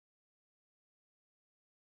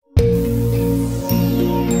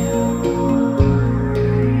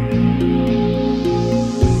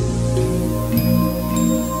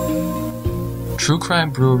True Crime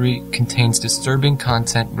Brewery contains disturbing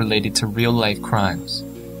content related to real-life crimes.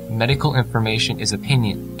 Medical information is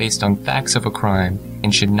opinion based on facts of a crime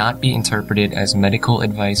and should not be interpreted as medical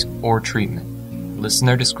advice or treatment.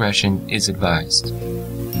 Listener discretion is advised.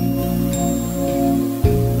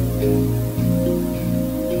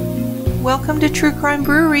 Welcome to True Crime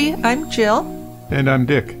Brewery. I'm Jill. And I'm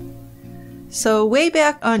Dick. So way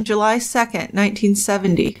back on July 2nd,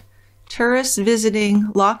 1970, tourists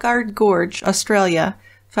visiting Lockhart Gorge, Australia,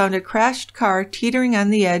 found a crashed car teetering on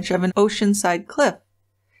the edge of an oceanside cliff.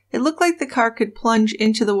 It looked like the car could plunge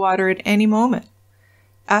into the water at any moment.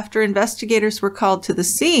 After investigators were called to the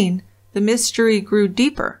scene, the mystery grew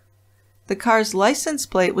deeper. The car's license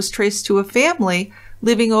plate was traced to a family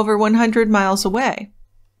living over 100 miles away.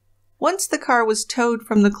 Once the car was towed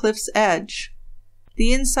from the cliff's edge,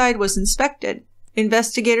 the inside was inspected.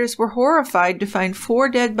 Investigators were horrified to find 4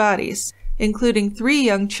 dead bodies, including 3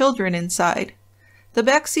 young children inside. The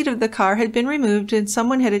back seat of the car had been removed and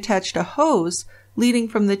someone had attached a hose leading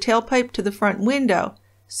from the tailpipe to the front window,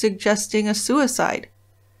 suggesting a suicide.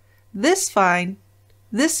 This find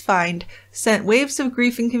sent waves of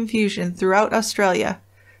grief and confusion throughout Australia.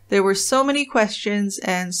 There were so many questions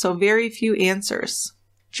and so very few answers.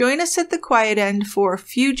 Join us at the quiet end for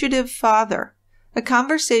Fugitive Father, a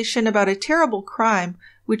conversation about a terrible crime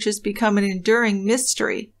which has become an enduring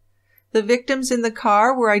mystery. The victims in the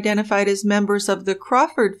car were identified as members of the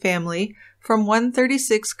Crawford family from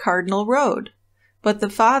 136 Cardinal Road, but the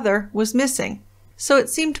father was missing. So it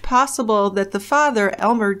seemed possible that the father,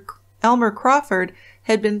 Elmer Crawford,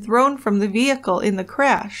 had been thrown from the vehicle in the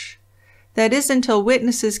crash. That is until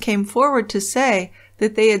witnesses came forward to say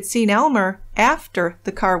that they had seen Elmer after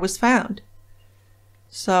the car was found.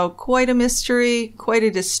 So quite a mystery, quite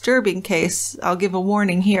a disturbing case. I'll give a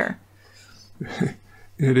warning here.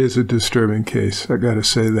 It is a disturbing case, I gotta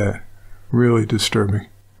say that. Really disturbing.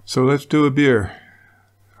 So let's do a beer.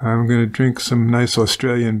 I'm gonna drink some nice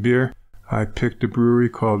Australian beer. I picked a brewery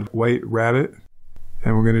called White Rabbit,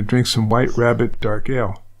 and we're gonna drink some White Rabbit Dark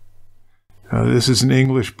Ale. This is an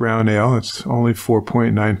English brown ale. It's only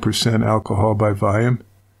 4.9% alcohol by volume,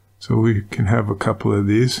 so we can have a couple of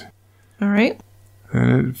these. All right.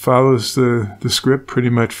 And it follows the script pretty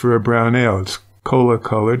much for a brown ale. It's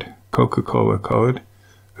Coca-Cola colored,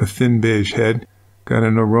 a thin beige head, got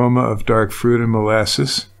an aroma of dark fruit and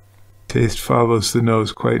molasses. Taste follows the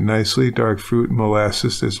nose quite nicely, dark fruit and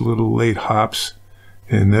molasses. There's little late hops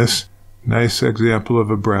in this. Nice example of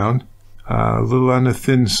a brown. A little on the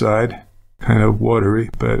thin side, kind of watery,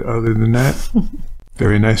 but other than that,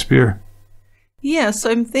 very nice beer. Yeah, so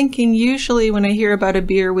I'm thinking usually when I hear about a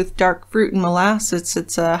beer with dark fruit and molasses,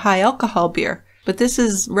 it's a high alcohol beer. But this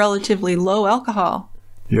is relatively low alcohol.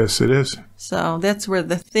 Yes, it is. So that's where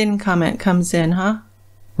the thin comment comes in, huh?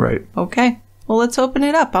 Right. Okay. Well, let's open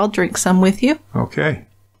it up. I'll drink some with you. Okay.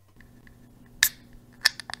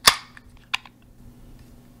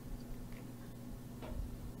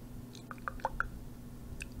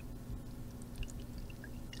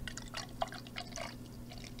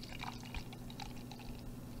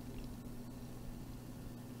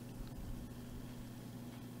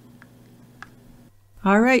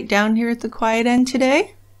 All right, down here at the quiet end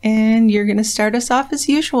today, and you're going to start us off as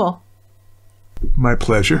usual. My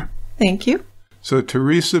pleasure. Thank you. So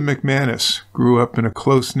Teresa McManus grew up in a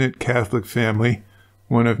close-knit Catholic family,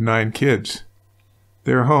 one of 9 kids.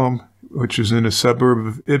 Their home, which is in a suburb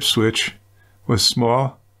of Ipswich, was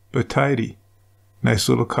small but tidy. Nice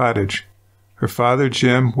little cottage. Her father,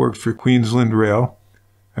 Jim, worked for Queensland Rail,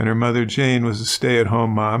 and her mother, Jane, was a stay-at-home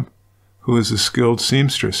mom who was a skilled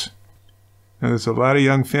seamstress. Now, there's a lot of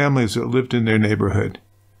young families that lived in their neighborhood,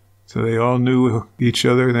 so they all knew each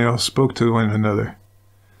other and they all spoke to one another.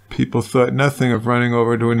 People thought nothing of running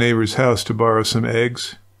over to a neighbor's house to borrow some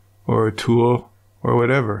eggs or a tool or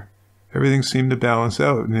whatever. Everything seemed to balance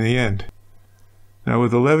out in the end. Now,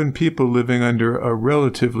 with 11 people living under a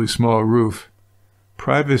relatively small roof,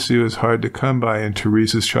 privacy was hard to come by in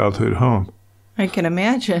Teresa's childhood home. I can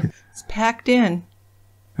imagine. It's packed in.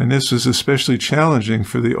 And this was especially challenging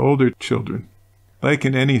for the older children. Like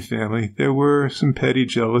in any family, there were some petty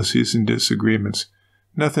jealousies and disagreements.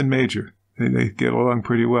 Nothing major. They get along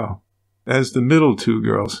pretty well. As the middle 2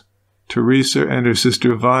 girls, Teresa and her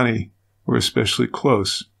sister Vonnie were especially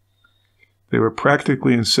close. They were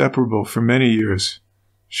practically inseparable for many years,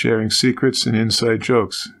 sharing secrets and inside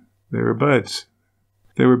jokes. They were buds.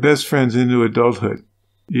 They were best friends into adulthood,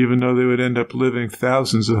 even though they would end up living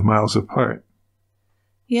thousands of miles apart.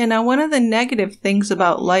 Yeah, now one of the negative things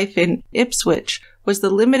about life in Ipswich was the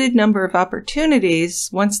limited number of opportunities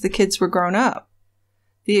once the kids were grown up.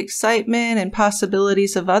 The excitement and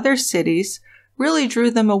possibilities of other cities really drew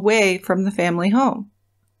them away from the family home.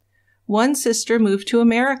 One sister moved to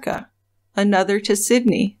America, another to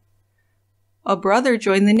Sydney. A brother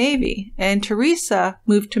joined the Navy, and Teresa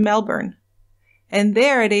moved to Melbourne. And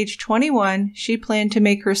there, at age 21, she planned to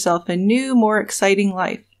make herself a new, more exciting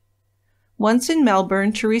life. Once in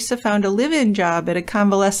Melbourne, Teresa found a live-in job at a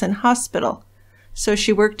convalescent hospital, so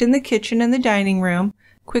she worked in the kitchen and the dining room,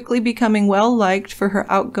 quickly becoming well-liked for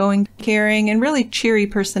her outgoing, caring, and really cheery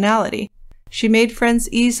personality. She made friends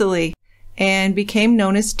easily and became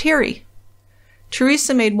known as Terry.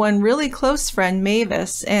 Teresa made one really close friend,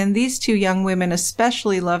 Mavis, and these two young women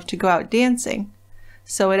especially loved to go out dancing.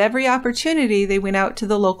 So at every opportunity, they went out to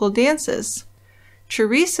the local dances.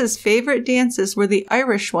 Teresa's favorite dances were the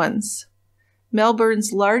Irish ones.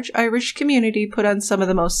 Melbourne's large Irish community put on some of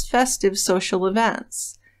the most festive social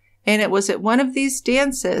events. And it was at one of these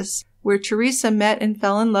dances where Teresa met and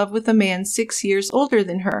fell in love with a man 6 years older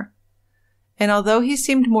than her. And although he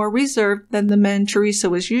seemed more reserved than the men Teresa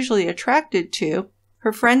was usually attracted to,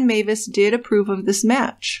 her friend Mavis did approve of this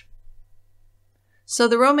match. So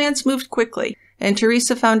the romance moved quickly, and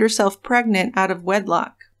Teresa found herself pregnant out of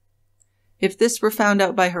wedlock. If this were found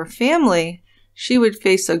out by her family, she would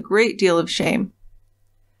face a great deal of shame.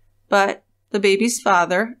 But the baby's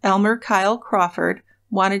father, Elmer Crawford,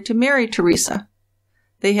 wanted to marry Teresa.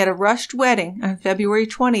 They had a rushed wedding on February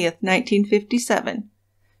 20th, 1957.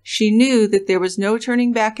 She knew that there was no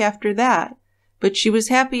turning back after that, but she was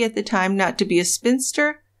happy at the time not to be a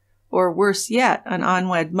spinster, or worse yet, an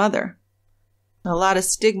unwed mother. A lot of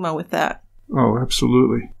stigma with that. Oh,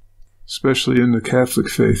 absolutely. Especially in the Catholic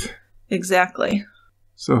faith. Exactly.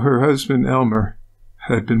 So her husband, Elmer,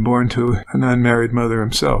 had been born to an unmarried mother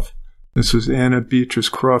himself. This was Anna Beatrice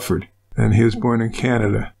Crawford, and he was born in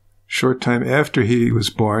Canada. Short time after he was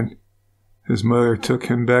born, his mother took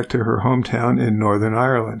him back to her hometown in Northern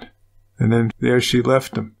Ireland. And then there she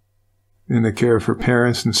left him in the care of her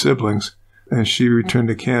parents and siblings, and she returned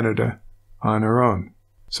to Canada on her own.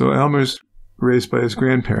 So Elmer's raised by his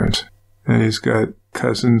grandparents, and he's got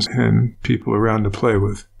cousins and people around to play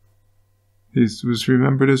with. He was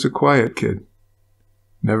remembered as a quiet kid.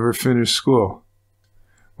 Never finished school.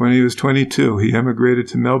 When he was 22, he emigrated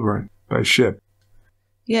to Melbourne by ship.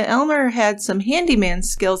 Yeah, Elmer had some handyman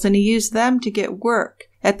skills, and he used them to get work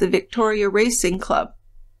at the Victoria Racing Club.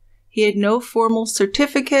 He had no formal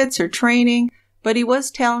certificates or training, but he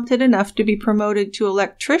was talented enough to be promoted to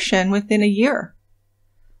electrician within a year.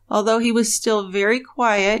 Although he was still very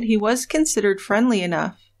quiet, he was considered friendly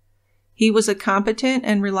enough. He was a competent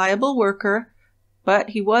and reliable worker,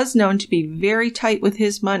 but he was known to be very tight with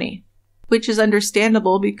his money, which is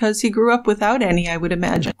understandable because he grew up without any, I would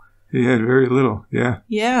imagine. He had very little, yeah.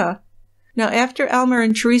 Yeah. Now, after Elmer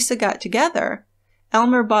and Teresa got together,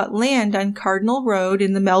 Elmer bought land on Cardinal Road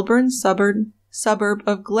in the Melbourne suburb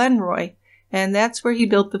of Glenroy, and that's where he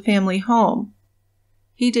built the family home.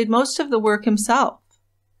 He did most of the work himself,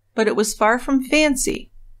 but it was far from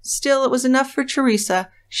fancy. Still, it was enough for Teresa.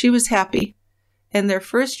 She was happy. And their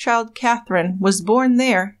first child, Catherine, was born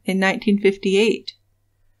there in 1958.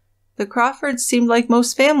 The Crawfords seemed like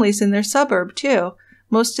most families in their suburb, too.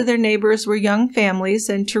 Most of their neighbors were young families,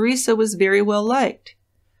 and Teresa was very well liked.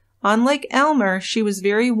 Unlike Elmer, she was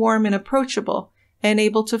very warm and approachable, and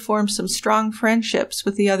able to form some strong friendships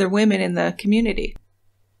with the other women in the community.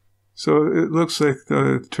 So it looks like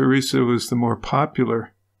Teresa was the more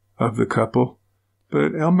popular of the couple,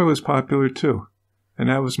 but Elmer was popular too, and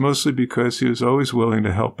that was mostly because he was always willing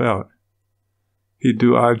to help out. He'd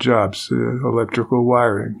do odd jobs, electrical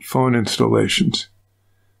wiring, phone installations.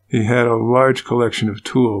 He had a large collection of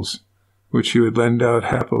tools, which he would lend out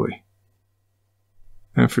happily.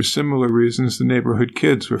 And for similar reasons, the neighborhood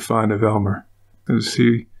kids were fond of Elmer, as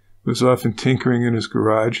he was often tinkering in his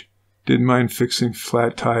garage, didn't mind fixing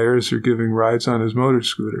flat tires or giving rides on his motor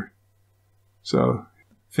scooter. So,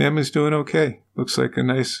 family's doing okay. Looks like a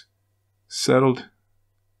nice, settled,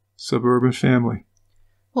 suburban family.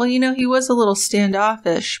 Well, he was a little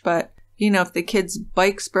standoffish, but, if the kids'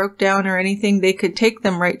 bikes broke down or anything, they could take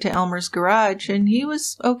them right to Elmer's garage, and he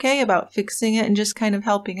was okay about fixing it and just kind of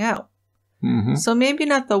helping out. Mm-hmm. So maybe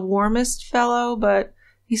not the warmest fellow, but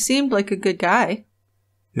he seemed like a good guy.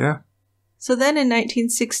 Yeah. So then in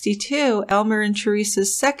 1962, Elmer and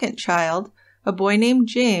Teresa's second child, a boy named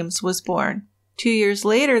James, was born. 2 years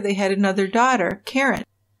later, they had another daughter, Karen.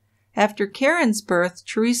 After Karen's birth,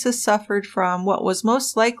 Teresa suffered from what was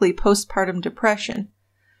most likely postpartum depression.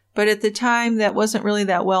 But at the time, that wasn't really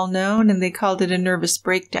that well known, and they called it a nervous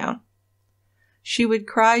breakdown. She would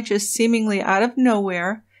cry just seemingly out of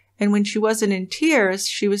nowhere, and when she wasn't in tears,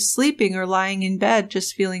 she was sleeping or lying in bed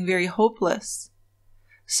just feeling very hopeless.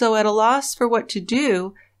 So at a loss for what to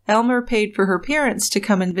do, Elmer paid for her parents to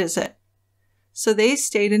come and visit. So they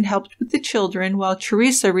stayed and helped with the children while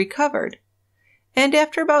Teresa recovered. And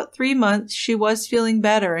after about 3 months, she was feeling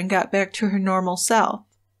better and got back to her normal self.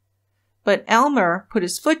 But Elmer put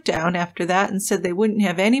his foot down after that and said they wouldn't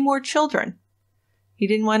have any more children. He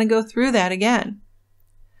didn't want to go through that again.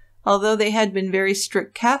 Although they had been very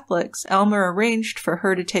strict Catholics, Elmer arranged for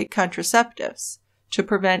her to take contraceptives to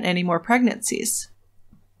prevent any more pregnancies.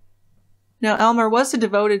 Now, Elmer was a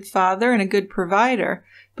devoted father and a good provider,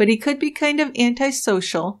 but he could be kind of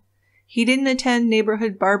antisocial. He didn't attend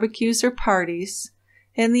neighborhood barbecues or parties,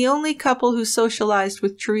 and the only couple who socialized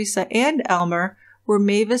with Teresa and Elmer were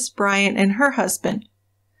Mavis Bryant and her husband.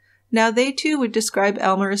 Now, they too would describe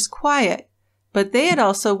Elmer as quiet, but they had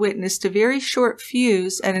also witnessed a very short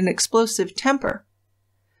fuse and an explosive temper.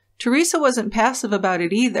 Teresa wasn't passive about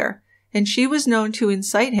it either, and she was known to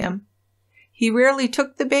incite him. He rarely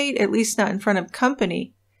took the bait, at least not in front of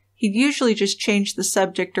company. He'd usually just change the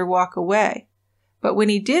subject or walk away. But when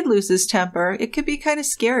he did lose his temper, it could be kind of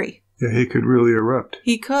scary. Yeah, he could really erupt.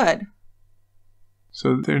 He could.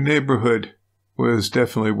 So their neighborhood was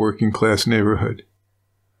definitely a working-class neighborhood.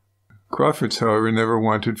 Crawfords, however, never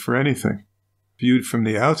wanted for anything. Viewed from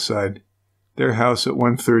the outside, their house at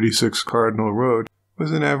 136 Cardinal Road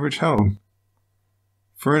was an average home.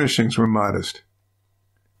 Furnishings were modest.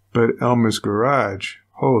 But Elmer's garage,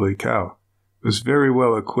 holy cow, was very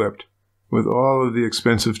well equipped with all of the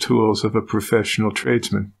expensive tools of a professional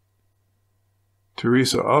tradesman.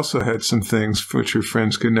 Teresa also had some things which her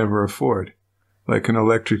friends could never afford, like an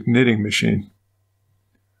electric knitting machine.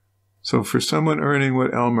 So for someone earning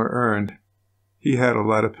what Elmer earned, he had a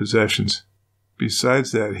lot of possessions.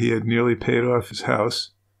 Besides that, he had nearly paid off his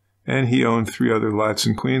house, and he owned 3 other lots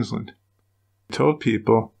in Queensland. He told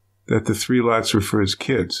people that the 3 lots were for his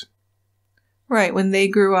kids. Right, when they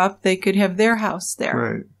grew up, they could have their house there.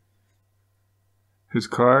 Right. His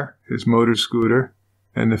car, his motor scooter,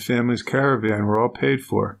 and the family's caravan were all paid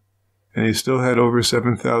for, and he still had over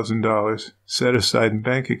 $7,000 set aside in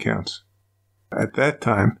bank accounts. At that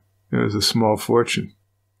time, it was a small fortune.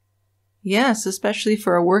 Yes, especially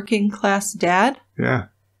for a working-class dad. Yeah.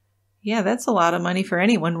 Yeah, that's a lot of money for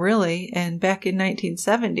anyone, really. And back in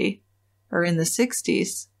 1970, or in the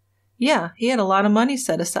 60s, yeah, he had a lot of money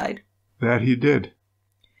set aside. That he did.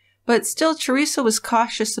 But still, Teresa was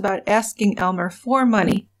cautious about asking Elmer for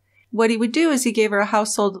money. What he would do is he gave her a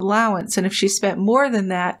household allowance, and if she spent more than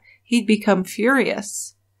that, he'd become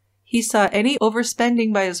furious. He saw any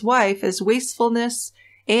overspending by his wife as wastefulness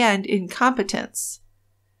and incompetence.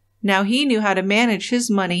 Now he knew how to manage his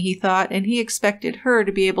money, he thought, and he expected her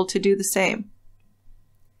to be able to do the same.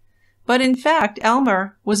 But in fact,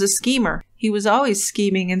 Elmer was a schemer. He was always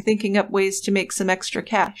scheming and thinking up ways to make some extra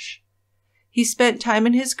cash. He spent time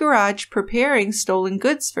in his garage preparing stolen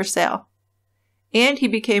goods for sale. And he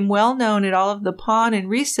became well known at all of the pawn and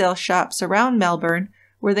resale shops around Melbourne,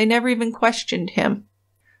 where they never even questioned him.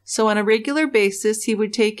 So on a regular basis, he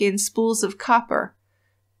would take in spools of copper,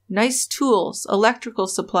 nice tools, electrical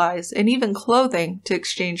supplies, and even clothing to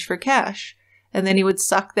exchange for cash, and then he would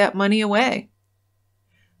suck that money away.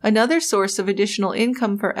 Another source of additional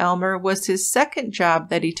income for Elmer was his second job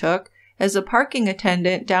that he took as a parking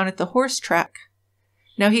attendant down at the horse track.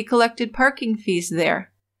 Now he collected parking fees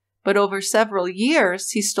there, but over several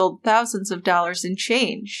years he stole thousands of dollars in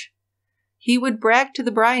change. He would brag to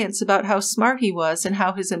the Bryants about how smart he was and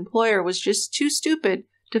how his employer was just too stupid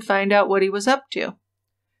to find out what he was up to.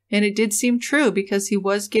 And it did seem true because he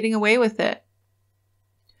was getting away with it.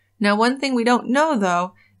 Now, one thing we don't know,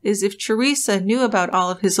 though, is if Teresa knew about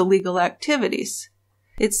all of his illegal activities.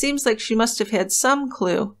 It seems like she must have had some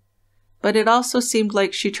clue, but it also seemed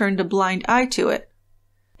like she turned a blind eye to it.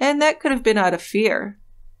 And that could have been out of fear.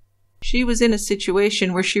 She was in a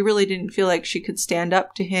situation where she really didn't feel like she could stand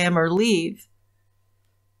up to him or leave.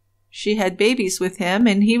 She had babies with him,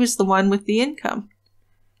 and he was the one with the income.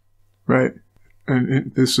 Right.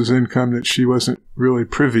 And this was income that she wasn't really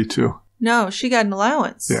privy to. No, she got an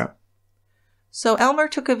allowance. Yeah. So Elmer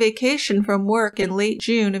took a vacation from work in late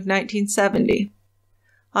June of 1970.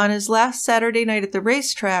 On his last Saturday night at the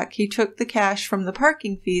racetrack, he took the cash from the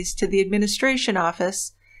parking fees to the administration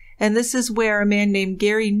office, and this is where a man named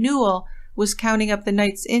Gary Newell was counting up the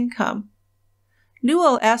night's income.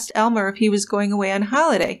 Newell asked Elmer if he was going away on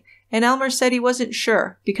holiday, and Elmer said he wasn't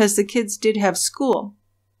sure because the kids did have school.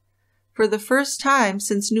 For the first time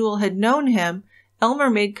since Newell had known him, Elmer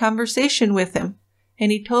made conversation with him,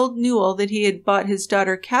 and he told Newell that he had bought his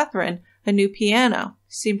daughter Catherine a new piano.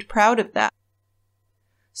 He seemed proud of that.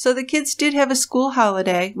 So the kids did have a school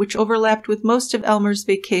holiday, which overlapped with most of Elmer's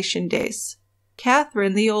vacation days.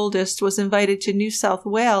 Catherine, the oldest, was invited to New South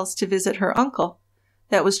Wales to visit her uncle.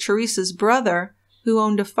 That was Teresa's brother, who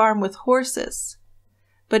owned a farm with horses.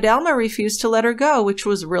 But Elmer refused to let her go, which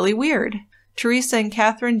was really weird. Teresa and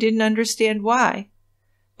Catherine didn't understand why.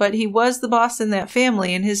 But he was the boss in that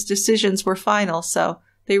family, and his decisions were final, so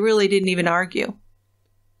they really didn't even argue.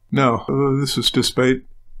 No, this was despite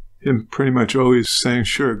him pretty much always saying,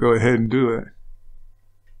 sure, go ahead and do it.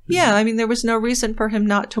 Yeah, I mean, there was no reason for him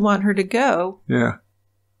not to want her to go. Yeah.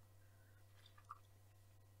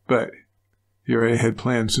 But he already had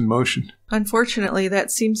plans in motion. Unfortunately,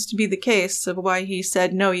 that seems to be the case of why he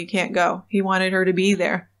said, no, you can't go. He wanted her to be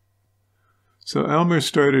there. So Elmer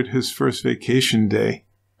started his first vacation day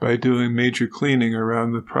by doing major cleaning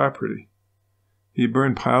around the property. He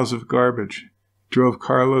burned piles of garbage, drove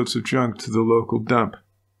carloads of junk to the local dump.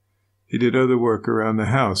 He did other work around the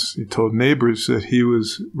house. He told neighbors that he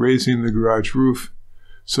was raising the garage roof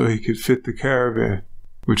so he could fit the caravan,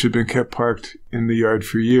 which had been kept parked in the yard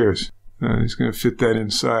for years. He's going to fit that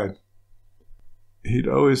inside. He'd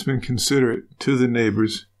always been considerate to the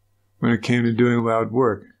neighbors when it came to doing loud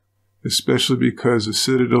work, especially because the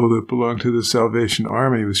citadel that belonged to the Salvation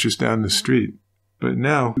Army was just down the street. But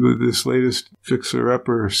now, with this latest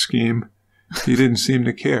fixer-upper scheme, he didn't seem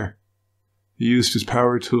to care. He used his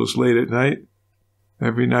power tools late at night,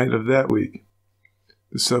 every night of that week.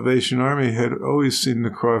 The Salvation Army had always seen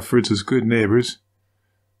the Crawfords as good neighbors,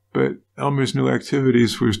 but Elmer's new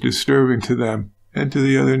activities were disturbing to them and to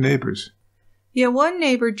the other neighbors. Yeah, one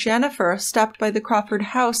neighbor, Jennifer, stopped by the Crawford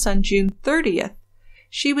house on June 30th.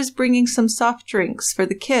 She was bringing some soft drinks for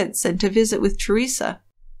the kids and to visit with Teresa.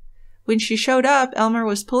 When she showed up, Elmer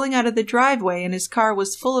was pulling out of the driveway and his car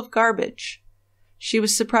was full of garbage. She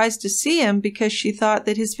was surprised to see him because she thought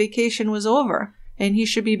that his vacation was over and he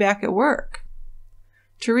should be back at work.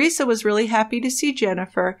 Teresa was really happy to see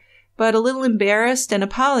Jennifer, but a little embarrassed and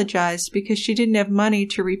apologized because she didn't have money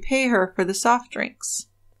to repay her for the soft drinks.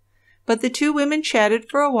 But the two women chatted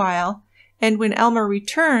for a while, and when Elmer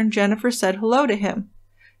returned, Jennifer said hello to him.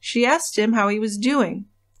 She asked him how he was doing.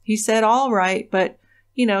 He said all right, but,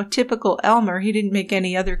 typical Elmer, he didn't make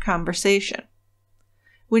any other conversation.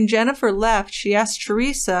 When Jennifer left, she asked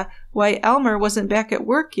Teresa why Elmer wasn't back at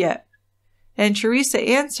work yet. And Teresa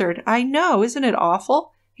answered, I know, isn't it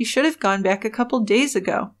awful? He should have gone back a couple days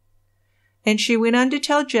ago. And she went on to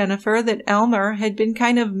tell Jennifer that Elmer had been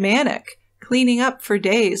kind of manic, cleaning up for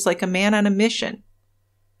days like a man on a mission,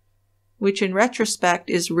 which in retrospect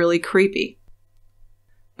is really creepy.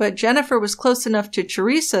 But Jennifer was close enough to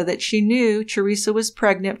Teresa that she knew Teresa was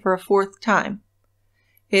pregnant for a fourth time.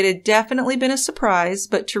 It had definitely been a surprise,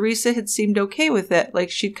 but Teresa had seemed okay with it, like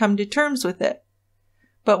she'd come to terms with it.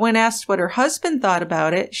 But when asked what her husband thought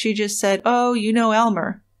about it, she just said, oh, you know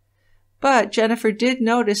Elmer. But Jennifer did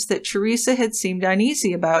notice that Teresa had seemed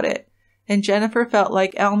uneasy about it, and Jennifer felt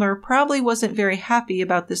like Elmer probably wasn't very happy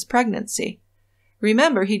about this pregnancy.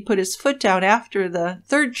 Remember, he'd put his foot down after the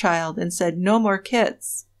third child and said, no more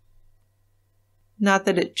kids. Not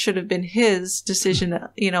that it should have been his decision,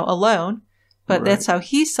 alone, but That's how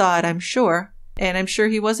he saw it, I'm sure. And I'm sure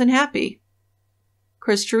he wasn't happy. Of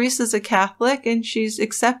course, Teresa's a Catholic, and she's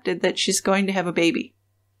accepted that she's going to have a baby.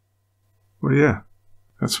 Well, yeah,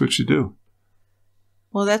 that's what you do.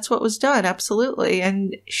 Well, that's what was done, absolutely.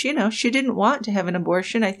 And, she didn't want to have an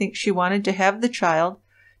abortion. I think she wanted to have the child,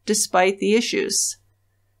 despite the issues.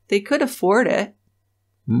 They could afford it.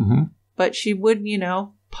 Mm-hmm. But she would,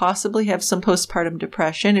 possibly have some postpartum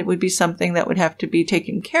depression. It would be something that would have to be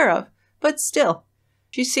taken care of. But still,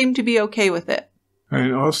 she seemed to be okay with it.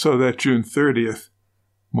 And also that June 30th,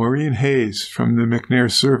 Maureen Hayes from the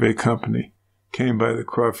McNair Survey Company came by the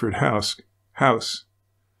Crawford house.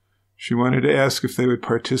 She wanted to ask if they would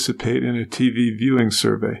participate in a TV viewing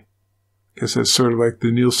survey. I guess that's sort of like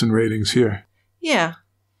the Nielsen ratings here. Yeah.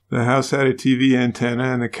 The house had a TV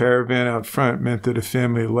antenna, and the caravan out front meant that a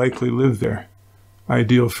family likely lived there.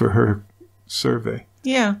 Ideal for her survey.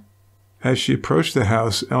 Yeah. As she approached the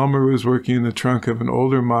house, Elmer was working in the trunk of an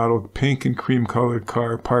older model pink and cream-colored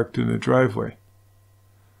car parked in the driveway.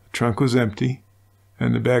 The trunk was empty,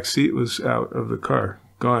 and the back seat was out of the car,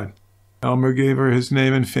 gone. Elmer gave her his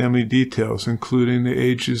name and family details, including the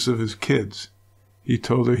ages of his kids. He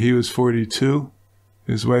told her he was 42,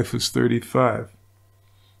 his wife was 35.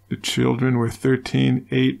 The children were 13,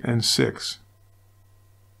 8, and 6.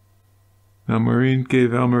 Now, Maureen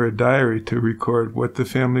gave Elmer a diary to record what the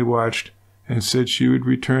family watched and said she would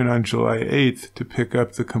return on July 8th to pick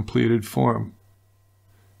up the completed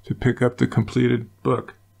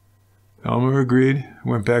book. Elmer agreed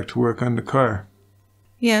and went back to work on the car.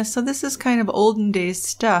 Yeah, so this is kind of olden days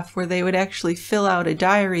stuff where they would actually fill out a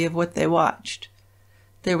diary of what they watched.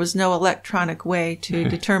 There was no electronic way to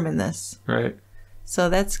determine this. Right. So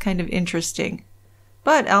that's kind of interesting.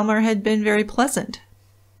 But Elmer had been very pleasant.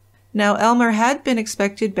 Now, Elmer had been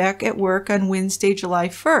expected back at work on Wednesday, July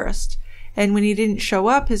 1st, and when he didn't show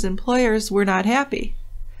up, his employers were not happy.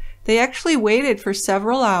 They actually waited for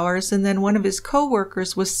several hours, and then one of his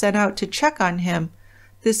co-workers was sent out to check on him.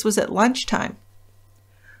 This was at lunchtime.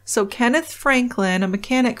 So Kenneth Franklin, a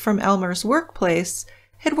mechanic from Elmer's workplace,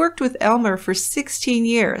 had worked with Elmer for 16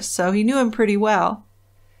 years, so he knew him pretty well.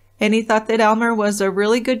 And he thought that Elmer was a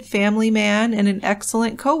really good family man and an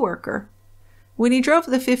excellent co-worker. When he drove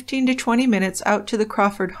the 15 to 20 minutes out to the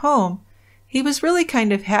Crawford home, he was really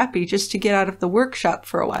kind of happy just to get out of the workshop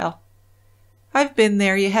for a while. I've been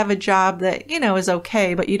there. You have a job that, is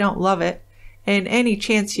okay, but you don't love it, and any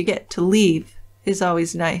chance you get to leave is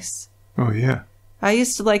always nice. Oh, yeah. I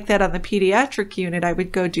used to like that on the pediatric unit. I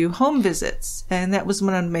would go do home visits, and that was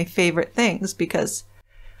one of my favorite things because,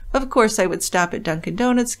 of course, I would stop at Dunkin'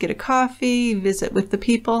 Donuts, get a coffee, visit with the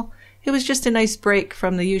people. It was just a nice break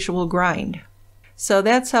from the usual grind. So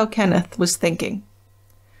that's how Kenneth was thinking.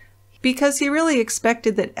 Because he really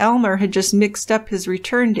expected that Elmer had just mixed up his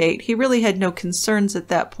return date, he really had no concerns at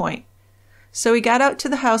that point. So he got out to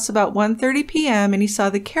the house about 1:30 p.m. and he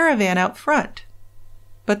saw the caravan out front.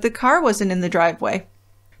 But the car wasn't in the driveway.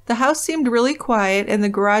 The house seemed really quiet and the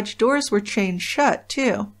garage doors were chained shut,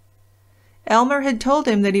 too. Elmer had told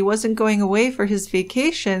him that he wasn't going away for his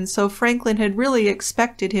vacation, so Franklin had really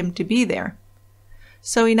expected him to be there.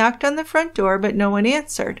 So he knocked on the front door, but no one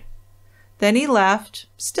answered. Then he left,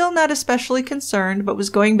 still not especially concerned, but was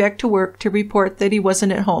going back to work to report that he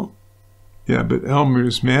wasn't at home. Yeah, but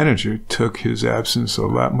Elmer's manager took his absence a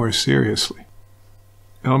lot more seriously.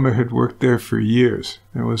 Elmer had worked there for years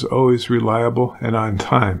and was always reliable and on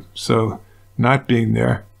time, so not being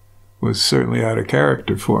there was certainly out of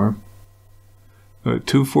character for him. At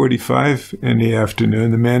 2:45 in the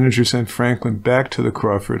afternoon, the manager sent Franklin back to the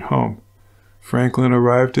Crawford home. Franklin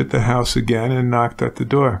arrived at the house again and knocked at the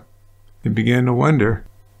door. He began to wonder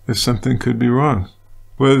if something could be wrong.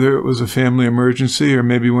 Whether it was a family emergency or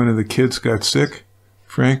maybe one of the kids got sick,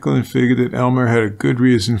 Franklin figured that Elmer had a good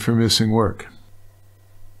reason for missing work.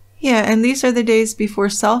 Yeah, and these are the days before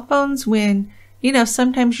cell phones when,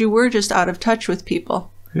 sometimes you were just out of touch with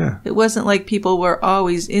people. Yeah. It wasn't like people were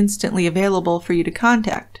always instantly available for you to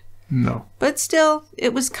contact. No. But still,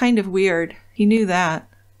 it was kind of weird. He knew that.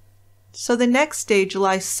 So the next day,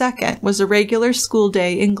 July 2nd, was a regular school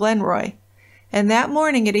day in Glenroy. And that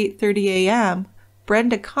morning at 8:30 a.m.,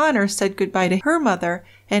 Brenda Connor said goodbye to her mother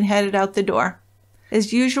and headed out the door.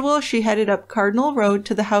 As usual, she headed up Cardinal Road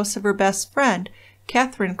to the house of her best friend,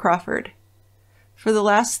 Catherine Crawford. For the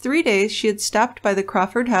last 3 days, she had stopped by the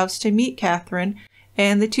Crawford house to meet Catherine,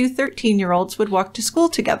 and the two 13-year-olds would walk to school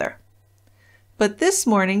together. But this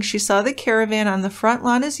morning, she saw the caravan on the front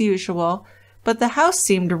lawn as usual, but the house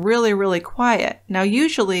seemed really, really quiet. Now,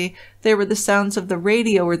 usually, there were the sounds of the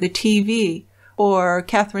radio or the TV, or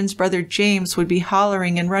Catherine's brother James would be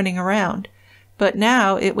hollering and running around. But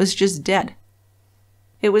now, it was just dead.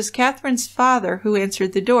 It was Catherine's father who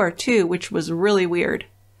answered the door, too, which was really weird.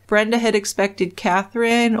 Brenda had expected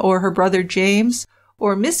Catherine or her brother James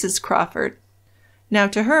or Mrs. Crawford. Now,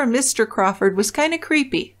 to her, Mr. Crawford was kind of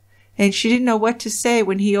creepy, and she didn't know what to say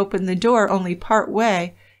when he opened the door only part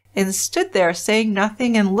way and stood there saying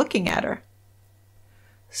nothing and looking at her.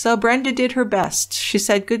 So Brenda did her best. She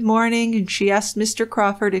said good morning, and she asked Mr.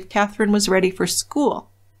 Crawford if Catherine was ready for school.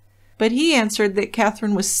 But he answered that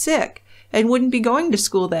Catherine was sick and wouldn't be going to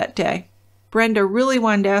school that day. Brenda really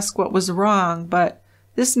wanted to ask what was wrong, but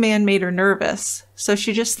this man made her nervous, so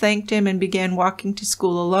she just thanked him and began walking to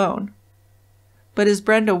school alone. But as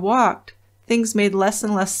Brenda walked, things made less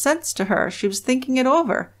and less sense to her. She was thinking it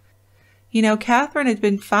over. Catherine had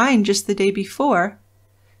been fine just the day before.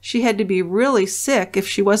 She had to be really sick if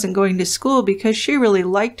she wasn't going to school because she really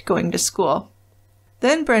liked going to school.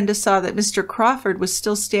 Then Brenda saw that Mr. Crawford was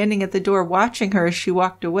still standing at the door watching her as she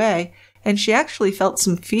walked away, and she actually felt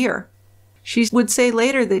some fear. She would say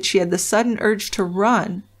later that she had the sudden urge to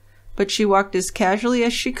run, but she walked as casually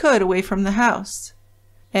as she could away from the house.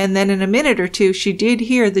 And then in a minute or two, she did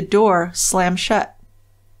hear the door slam shut.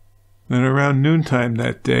 Then around noontime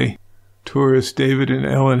that day, tourists David and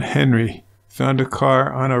Ellen Henry found a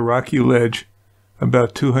car on a rocky ledge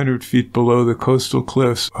about 200 feet below the coastal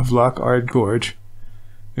cliffs of Loch Ard Gorge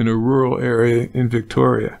in a rural area in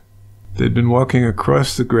Victoria. They'd been walking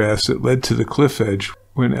across the grass that led to the cliff edge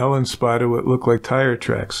when Ellen spotted what looked like tire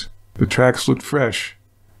tracks. The tracks looked fresh,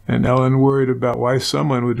 and Ellen worried about why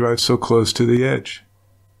someone would drive so close to the edge.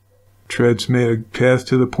 treads made a path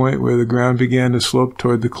to the point where the ground began to slope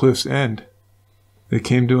toward the cliff's end. They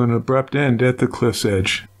came to an abrupt end at the cliff's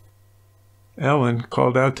edge. Ellen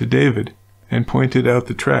called out to David and pointed out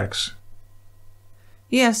the tracks.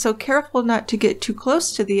 Yeah, so careful not to get too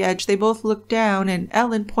close to the edge, they both looked down, and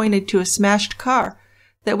Ellen pointed to a smashed car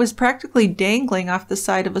that was practically dangling off the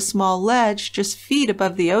side of a small ledge just feet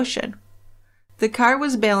above the ocean. The car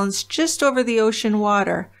was balanced just over the ocean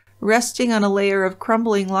water, resting on a layer of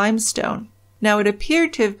crumbling limestone. Now it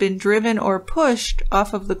appeared to have been driven or pushed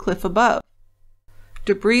off of the cliff above.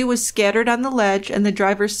 Debris was scattered on the ledge, and the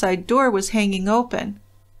driver's side door was hanging open.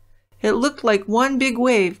 It looked like one big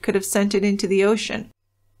wave could have sent it into the ocean.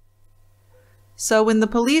 So when the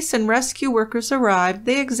police and rescue workers arrived,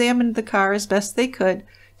 they examined the car as best they could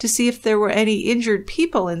to see if there were any injured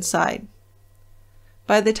people inside.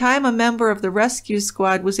 By the time a member of the rescue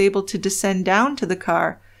squad was able to descend down to the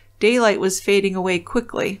car, daylight was fading away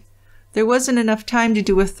quickly. There wasn't enough time to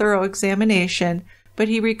do a thorough examination, but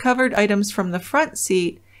he recovered items from the front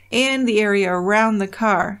seat and the area around the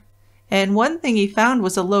car. And one thing he found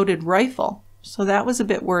was a loaded rifle, so that was a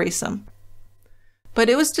bit worrisome. But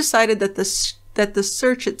it was decided that the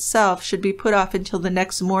search itself should be put off until the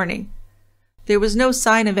next morning. There was no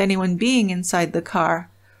sign of anyone being inside the car,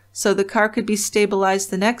 so the car could be stabilized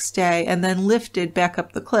the next day and then lifted back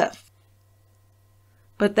up the cliff.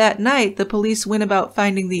 But that night, the police went about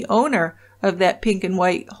finding the owner of that pink and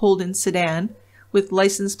white Holden sedan with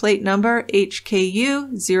license plate number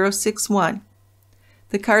HKU 061.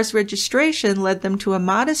 The car's registration led them to a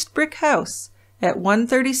modest brick house at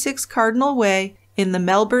 136 Cardinal Way in the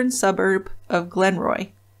Melbourne suburb of Glenroy.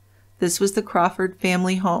 This was the Crawford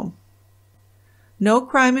family home. No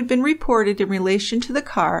crime had been reported in relation to the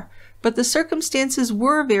car, but the circumstances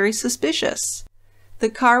were very suspicious. The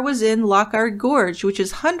car was in Lockard Gorge, which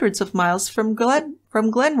is hundreds of miles from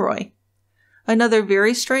Glenroy. Another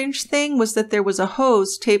very strange thing was that there was a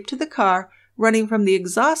hose taped to the car running from the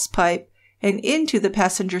exhaust pipe and into the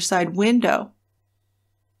passenger side window.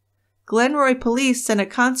 Glenroy police sent a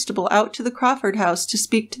constable out to the Crawford house to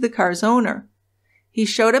speak to the car's owner. He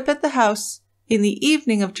showed up at the house in the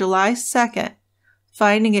evening of July 2nd,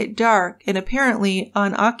 finding it dark and apparently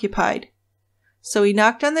unoccupied. So he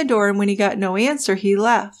knocked on the door, and when he got no answer, he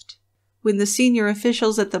left. When the senior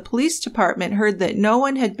officials at the police department heard that no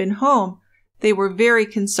one had been home, they were very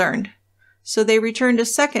concerned. So they returned a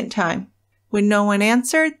second time. When no one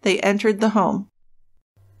answered, they entered the home.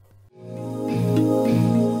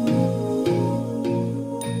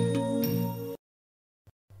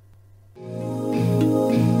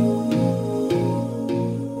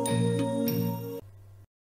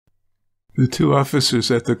 The two officers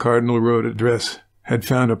at the Cardinal Road address had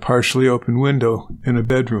found a partially open window in a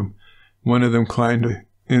bedroom. One of them climbed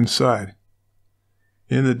inside.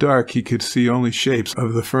 In the dark, he could see only shapes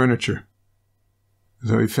of the furniture.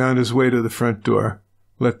 So he found his way to the front door,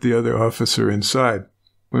 let the other officer inside.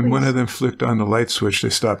 When one of them flicked on the light switch, they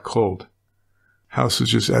stopped cold. House was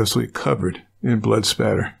just absolutely covered in blood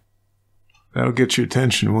spatter. That'll get your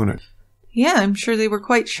attention, won't it? Yeah, I'm sure they were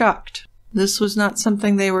quite shocked. This was not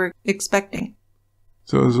something they were expecting.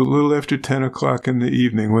 So it was a little after 10 o'clock in the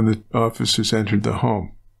evening when the officers entered the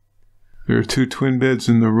home. There were two twin beds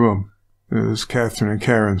in the room. It was Catherine and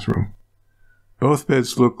Karen's room. Both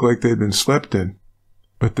beds looked like they'd been slept in,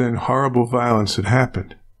 but then horrible violence had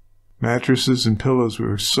happened. Mattresses and pillows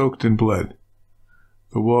were soaked in blood.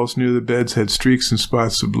 The walls near the beds had streaks and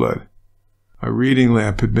spots of blood. A reading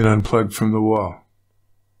lamp had been unplugged from the wall.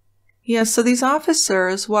 Yeah, so these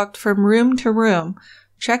officers walked from room to room,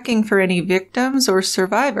 checking for any victims or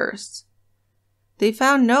survivors. They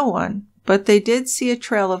found no one, but they did see a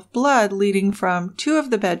trail of blood leading from two of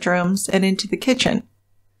the bedrooms and into the kitchen.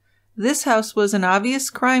 This house was an obvious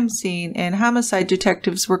crime scene, and homicide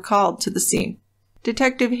detectives were called to the scene.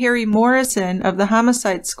 Detective Harry Morrison of the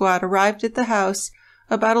homicide squad arrived at the house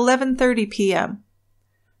about 11:30 p.m.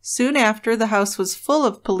 Soon after, the house was full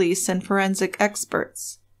of police and forensic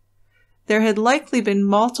experts. There had likely been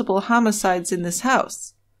multiple homicides in this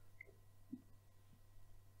house.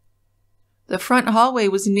 The front hallway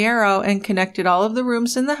was narrow and connected all of the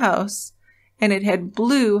rooms in the house, and it had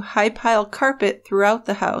blue, high-pile carpet throughout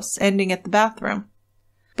the house, ending at the bathroom.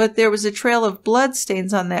 But there was a trail of blood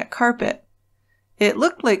stains on that carpet. It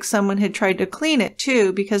looked like someone had tried to clean it,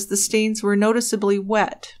 too, because the stains were noticeably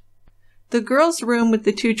wet. The girls' room with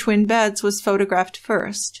the two twin beds was photographed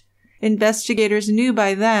first. Investigators knew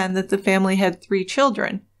by then that the family had 3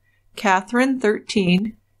 children: Catherine,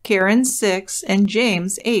 13, Karen, 6, and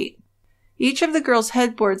James, 8. Each of the girls'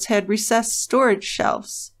 headboards had recessed storage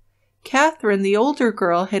shelves. Catherine, the older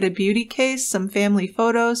girl, had a beauty case, some family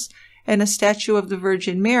photos, and a statue of the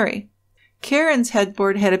Virgin Mary. Karen's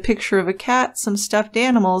headboard had a picture of a cat, some stuffed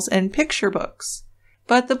animals, and picture books.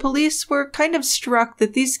 But the police were kind of struck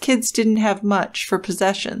that these kids didn't have much for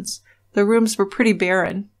possessions. The rooms were pretty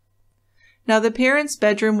barren. Now, the parents'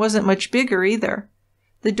 bedroom wasn't much bigger either.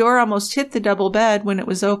 The door almost hit the double bed when it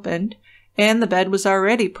was opened, and the bed was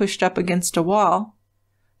already pushed up against a wall.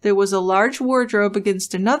 There was a large wardrobe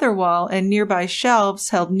against another wall, and nearby shelves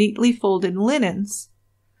held neatly folded linens.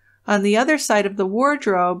 On the other side of the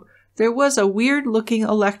wardrobe, there was a weird-looking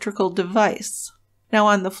electrical device. Now,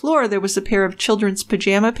 on the floor, there was a pair of children's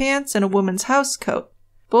pajama pants and a woman's housecoat.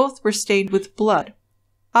 Both were stained with blood.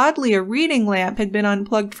 Oddly, a reading lamp had been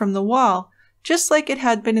unplugged from the wall, just like it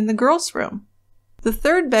had been in the girls' room. The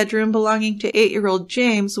third bedroom, belonging to 8-year-old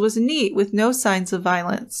James, was neat with no signs of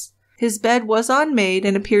violence. His bed was unmade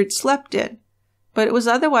and appeared slept in, but it was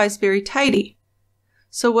otherwise very tidy.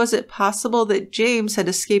 So was it possible that James had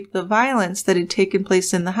escaped the violence that had taken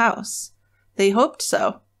place in the house? They hoped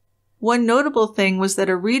so. One notable thing was that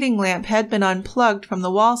a reading lamp had been unplugged from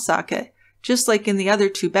the wall socket, just like in the other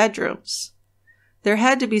 2 bedrooms. There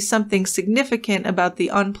had to be something significant about the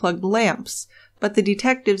unplugged lamps, but the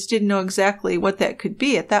detectives didn't know exactly what that could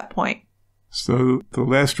be at that point. So the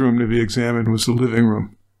last room to be examined was the living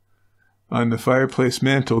room. On the fireplace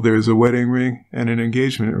mantel there is a wedding ring and an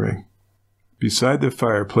engagement ring. Beside the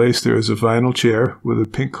fireplace there is a vinyl chair with a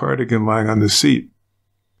pink cardigan lying on the seat.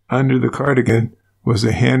 Under the cardigan was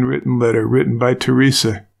a handwritten letter written by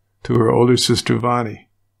Teresa to her older sister Vonnie.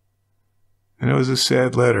 And it was a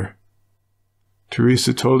sad letter.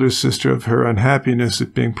 Teresa told her sister of her unhappiness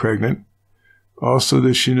at being pregnant, also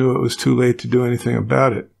that she knew it was too late to do anything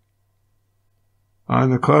about it.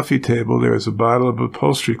 On the coffee table there is a bottle of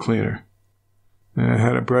upholstery cleaner, and it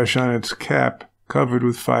had a brush on its cap covered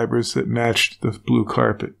with fibers that matched the blue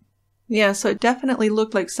carpet. Yeah, so it definitely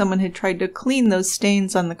looked like someone had tried to clean those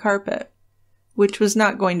stains on the carpet, which was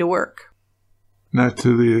not going to work. Not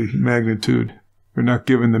to the magnitude, or not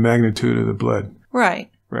given the magnitude of the blood.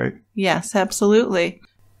 Right. Right? Yes, absolutely.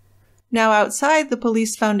 Now outside, the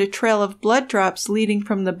police found a trail of blood drops leading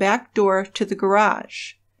from the back door to the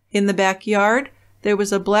garage. In the backyard, there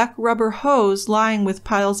was a black rubber hose lying with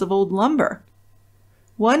piles of old lumber.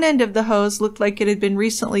 One end of the hose looked like it had been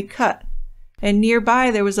recently cut, and nearby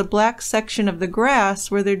there was a black section of the grass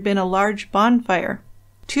where there'd been a large bonfire.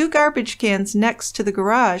 2 garbage cans next to the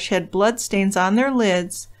garage had bloodstains on their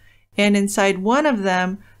lids, and inside one of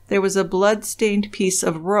them there was a blood-stained piece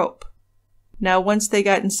of rope. Now, once they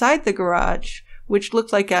got inside the garage, which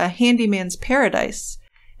looked like a handyman's paradise,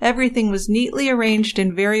 everything was neatly arranged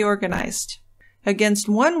and very organized. Against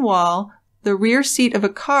one wall, the rear seat of a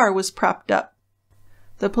car was propped up.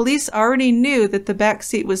 The police already knew that the back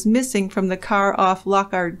seat was missing from the car off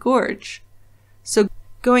Lockard Gorge. So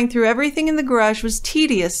going through everything in the garage was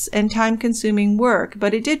tedious and time-consuming work,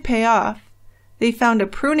 but it did pay off. They found a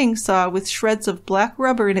pruning saw with shreds of black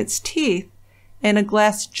rubber in its teeth and a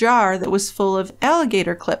glass jar that was full of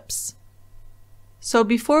alligator clips. So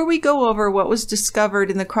before we go over what was discovered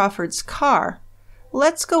in the Crawford's car,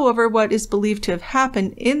 let's go over what is believed to have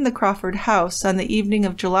happened in the Crawford house on the evening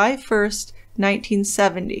of July 1st,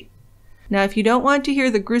 1970. Now, if you don't want to hear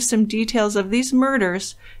the gruesome details of these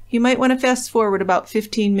murders, you might want to fast forward about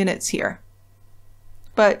 15 minutes here.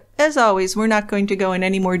 But, as always, we're not going to go in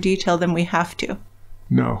any more detail than we have to.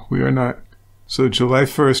 No, we are not. So July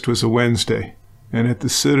 1st was a Wednesday, and at the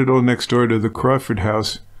Citadel next door to the Crawford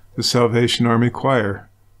house, the Salvation Army Choir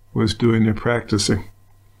was doing their practicing.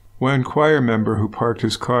 One choir member who parked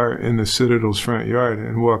his car in the Citadel's front yard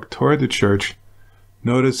and walked toward the church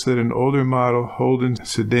noticed that an older model Holden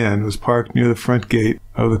sedan was parked near the front gate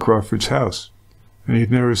of the Crawford's house, and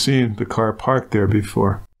he'd never seen the car parked there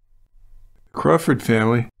before. The Crawford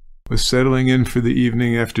family was settling in for the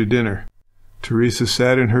evening after dinner. Teresa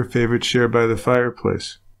sat in her favorite chair by the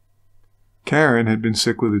fireplace. Karen had been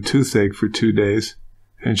sick with a toothache for 2 days,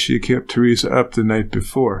 and she kept Teresa up the night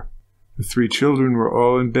before. The 3 children were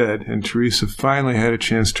all in bed, and Teresa finally had a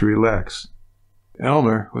chance to relax.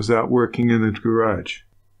 Elmer was out working in the garage.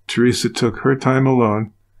 Teresa took her time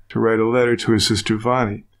alone to write a letter to her sister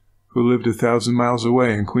Vonnie, who lived 1,000 miles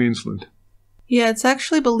away in Queensland. Yeah, it's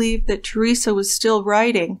actually believed that Teresa was still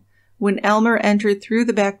writing when Elmer entered through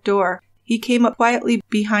the back door. He came up quietly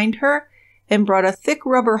behind her and brought a thick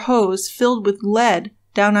rubber hose filled with lead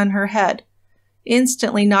down on her head,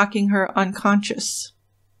 instantly knocking her unconscious.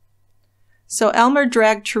 So Elmer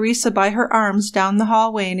dragged Teresa by her arms down the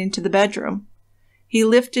hallway and into the bedroom. He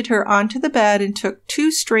lifted her onto the bed and took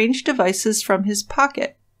 2 strange devices from his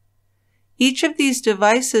pocket. Each of these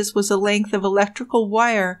devices was a length of electrical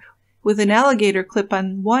wire with an alligator clip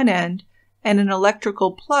on one end and an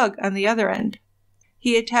electrical plug on the other end.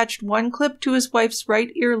 He attached one clip to his wife's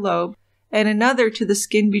right earlobe and another to the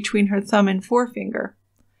skin between her thumb and forefinger.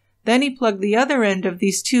 Then he plugged the other end of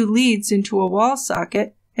these two leads into a wall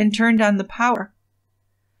socket and turned on the power.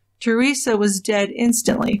 Teresa was dead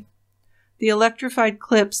instantly. The electrified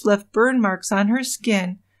clips left burn marks on her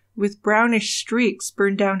skin with brownish streaks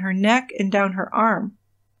burned down her neck and down her arm.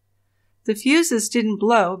 The fuses didn't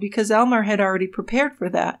blow because Elmer had already prepared for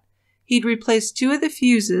that. He'd replaced two of the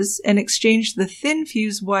fuses and exchanged the thin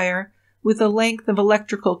fuse wire with a length of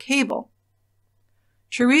electrical cable.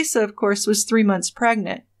 Teresa, of course, was 3 months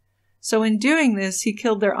pregnant, so in doing this, he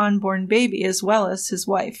killed their unborn baby as well as his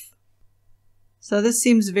wife. So this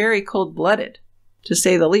seems very cold-blooded, to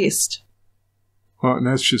say the least. Well, and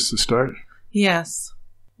that's just the start. Yes.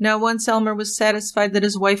 Now, once Elmer was satisfied that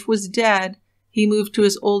his wife was dead, he moved to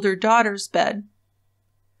his older daughter's bed.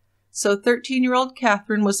 So 13-year-old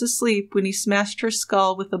Catherine was asleep when he smashed her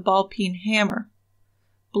skull with a ball-peen hammer.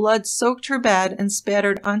 Blood soaked her bed and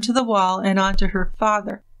spattered onto the wall and onto her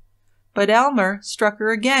father. But Elmer struck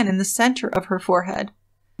her again in the center of her forehead.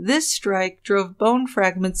 This strike drove bone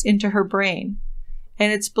fragments into her brain,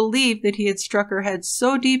 and it's believed that he had struck her head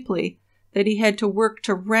so deeply that he had to work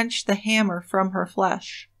to wrench the hammer from her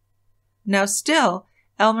flesh. Now still,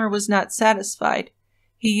 Elmer was not satisfied.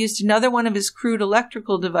 He used another one of his crude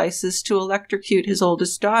electrical devices to electrocute his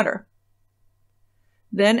oldest daughter.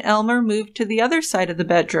 Then Elmer moved to the other side of the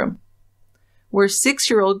bedroom, where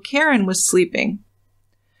 6-year-old Karen was sleeping.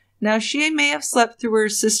 Now she may have slept through her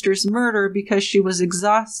sister's murder because she was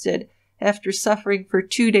exhausted after suffering for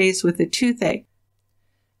 2 days with a toothache.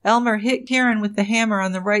 Elmer hit Karen with the hammer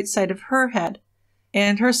on the right side of her head,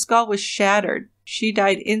 and her skull was shattered. She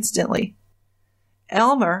died instantly.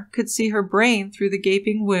 Elmer could see her brain through the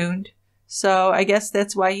gaping wound, so I guess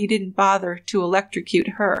that's why he didn't bother to electrocute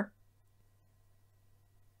her.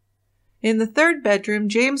 In the third bedroom,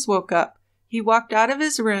 James woke up. He walked out of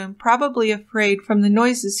his room, probably afraid from the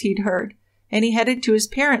noises he'd heard, and he headed to his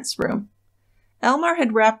parents' room. Elmer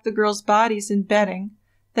had wrapped the girls' bodies in bedding.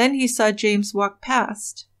 Then he saw James walk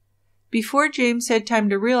past. Before James had time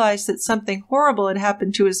to realize that something horrible had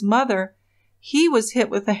happened to his mother, he was hit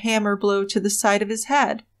with a hammer blow to the side of his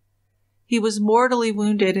head. He was mortally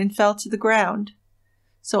wounded and fell to the ground.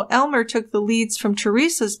 So Elmer took the leads from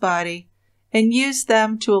Teresa's body and used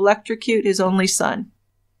them to electrocute his only son.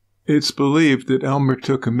 It's believed that Elmer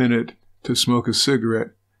took a minute to smoke a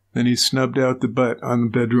cigarette, then he snubbed out the butt on the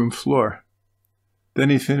bedroom floor. Then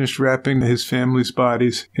he finished wrapping his family's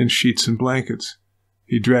bodies in sheets and blankets.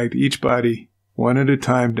 He dragged each body, one at a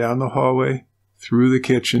time, down the hallway, through the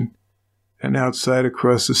kitchen, and outside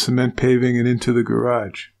across the cement paving and into the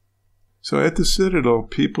garage. So at the Citadel,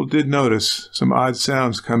 people did notice some odd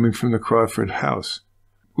sounds coming from the Crawford house,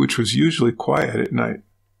 which was usually quiet at night.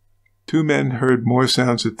 2 men heard more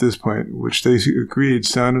sounds at this point, which they agreed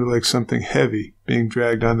sounded like something heavy being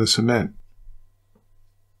dragged on the cement.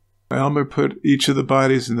 Elmer put each of the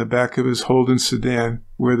bodies in the back of his Holden sedan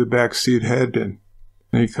where the back seat had been,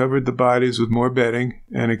 and he covered the bodies with more bedding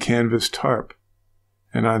and a canvas tarp.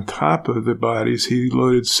 And on top of the bodies, he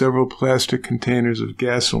loaded several plastic containers of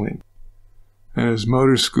gasoline, and his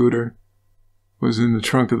motor scooter was in the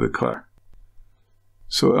trunk of the car.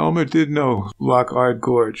 So Elmer did know Loch Ard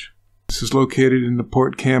Gorge. This is located in the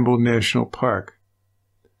Port Campbell National Park.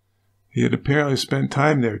 He had apparently spent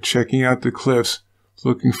time there checking out the cliffs,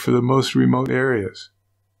 looking for the most remote areas.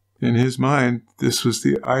 In his mind, this was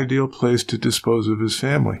the ideal place to dispose of his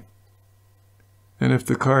family. And if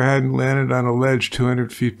the car hadn't landed on a ledge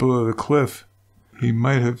 200 feet below the cliff, he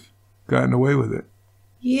might have gotten away with it.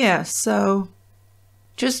 Yeah, so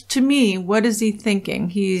just to me, what is he thinking?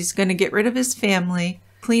 He's going to get rid of his family,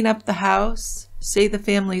 clean up the house, say the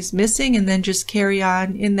family's missing, and then just carry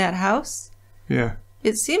on in that house? Yeah.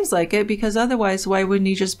 It seems like it, because otherwise why wouldn't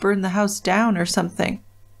he just burn the house down or something?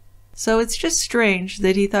 So it's just strange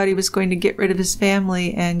that he thought he was going to get rid of his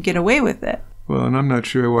family and get away with it. Well, and I'm not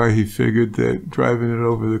sure why he figured that driving it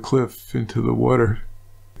over the cliff into the water,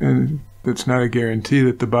 and that's not a guarantee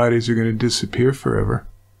that the bodies are going to disappear forever.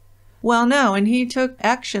 Well, no, and he took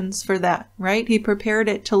actions for that, right? He prepared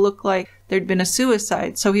it to look like there'd been a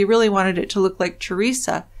suicide, so he really wanted it to look like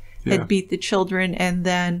Teresa had beat the children, and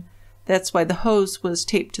then that's why the hose was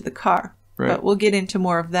taped to the car. Right. But we'll get into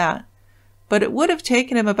more of that. But it would have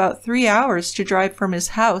taken him about 3 hours to drive from his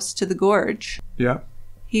house to the gorge. Yeah.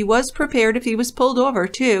 He was prepared if he was pulled over,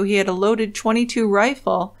 too. He had a loaded .22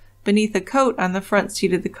 rifle beneath a coat on the front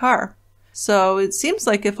seat of the car. So it seems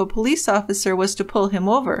like if a police officer was to pull him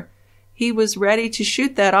over, he was ready to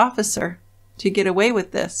shoot that officer to get away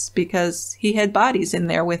with this because he had bodies in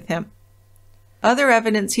there with him. Other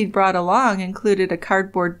evidence he'd brought along included a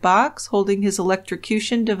cardboard box holding his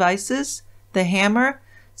electrocution devices, the hammer,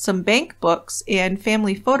 some bank books, and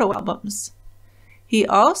family photo albums. He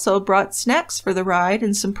also brought snacks for the ride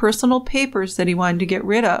and some personal papers that he wanted to get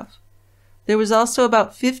rid of. There was also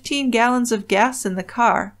about 15 gallons of gas in the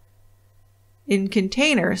car, in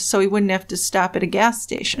containers, so he wouldn't have to stop at a gas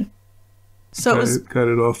station. So got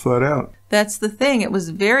it all thought out. That's the thing. It was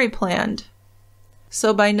very planned.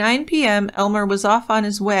 So by 9 p.m., Elmer was off on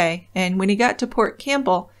his way, and when he got to Port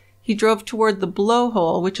Campbell, he drove toward the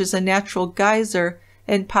Blowhole, which is a natural geyser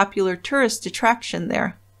and popular tourist attraction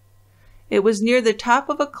there. It was near the top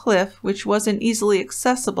of a cliff, which wasn't easily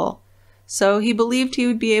accessible, so he believed he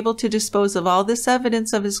would be able to dispose of all this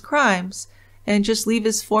evidence of his crimes and just leave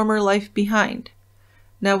his former life behind.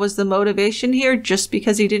 Now, was the motivation here just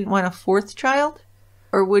because he didn't want a fourth child?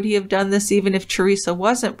 Or would he have done this even if Teresa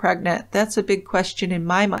wasn't pregnant? That's a big question in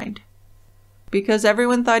my mind. Because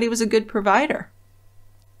everyone thought he was a good provider.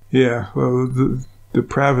 Yeah, well, the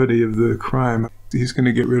depravity of the crime, he's going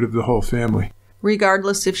to get rid of the whole family.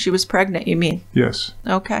 Regardless if she was pregnant, you mean? Yes.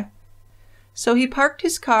 Okay. So he parked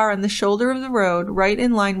his car on the shoulder of the road right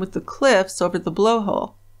in line with the cliffs over the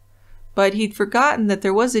Blowhole. But he'd forgotten that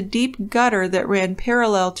there was a deep gutter that ran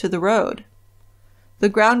parallel to the road. The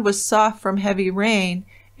ground was soft from heavy rain,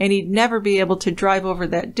 and he'd never be able to drive over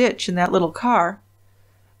that ditch in that little car.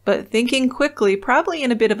 But thinking quickly, probably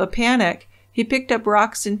in a bit of a panic, he picked up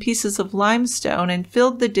rocks and pieces of limestone and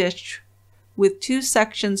filled the ditch with 2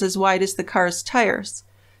 sections as wide as the car's tires,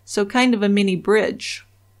 so kind of a mini bridge.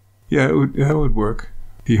 Yeah, that would work,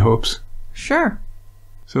 he hopes. Sure.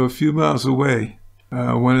 So a few miles away,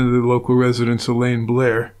 one of the local residents, Elaine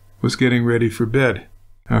Blair, was getting ready for bed.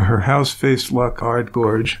 Her house faced Lockhart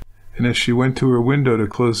Gorge, and as she went to her window to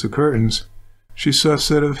close the curtains, she saw a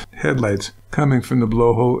set of headlights coming from the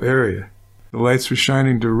Blowhole area. The lights were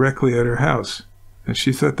shining directly at her house, and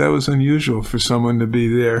she thought that was unusual for someone to be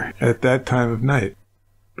there at that time of night.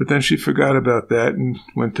 But then she forgot about that and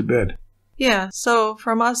went to bed. Yeah, so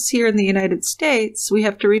from us here in the United States, we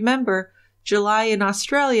have to remember July in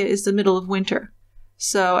Australia is the middle of winter.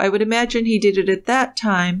 So I would imagine he did it at that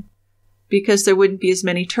time because there wouldn't be as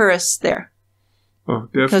many tourists there. Oh,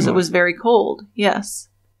 definitely. Because it was very cold, yes.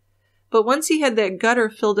 But once he had that gutter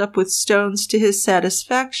filled up with stones to his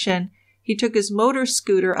satisfaction, he took his motor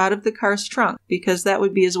scooter out of the car's trunk because that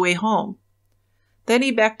would be his way home. Then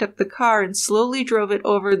he backed up the car and slowly drove it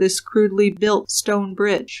over this crudely built stone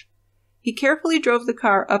bridge. He carefully drove the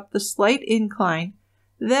car up the slight incline.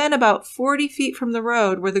 Then, about 40 feet from the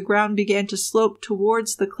road, where the ground began to slope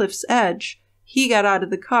towards the cliff's edge, he got out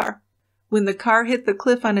of the car. When the car hit the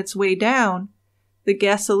cliff on its way down, the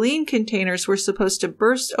gasoline containers were supposed to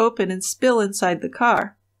burst open and spill inside the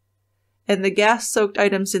car. And the gas-soaked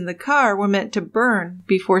items in the car were meant to burn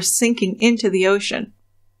before sinking into the ocean.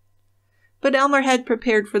 But Elmer had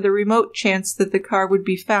prepared for the remote chance that the car would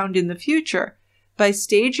be found in the future by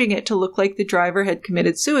staging it to look like the driver had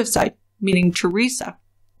committed suicide, meaning Teresa.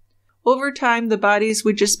 Over time, the bodies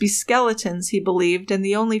would just be skeletons, he believed, and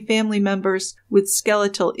the only family members with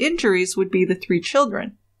skeletal injuries would be the 3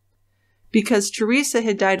 children. Because Teresa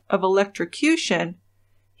had died of electrocution,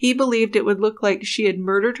 he believed it would look like she had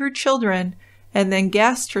murdered her children and then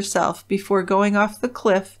gassed herself before going off the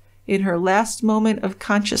cliff in her last moment of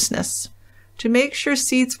consciousness. To make sure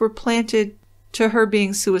seeds were planted to her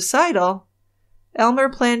being suicidal, Elmer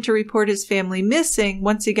planned to report his family missing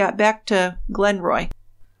once he got back to Glenroy.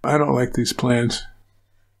 I don't like these plans.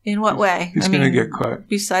 In what way? He's going to get caught.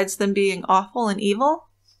 Besides them being awful and evil?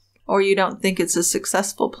 Or you don't think it's a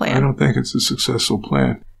successful plan? I don't think it's a successful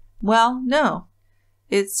plan. Well, no.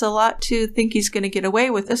 It's a lot to think he's going to get away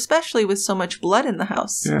with, especially with so much blood in the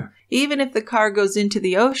house. Yeah. Even if the car goes into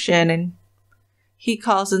the ocean and he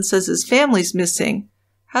calls and says his family's missing,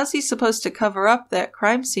 how's he supposed to cover up that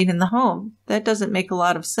crime scene in the home? That doesn't make a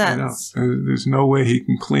lot of sense. I know. There's no way he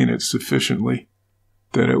can clean it sufficiently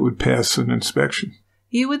that it would pass an inspection.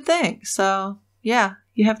 You would think. So, yeah,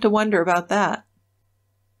 you have to wonder about that.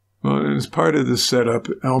 Well, as part of this setup,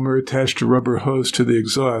 Elmer attached a rubber hose to the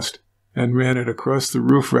exhaust and ran it across the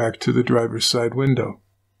roof rack to the driver's side window.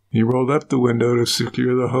 He rolled up the window to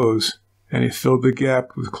secure the hose, and he filled the gap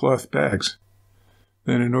with cloth bags.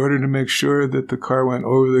 Then, in order to make sure that the car went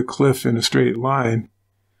over the cliff in a straight line,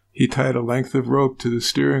 he tied a length of rope to the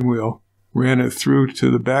steering wheel, ran it through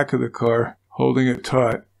to the back of the car, holding it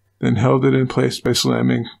taut, then held it in place by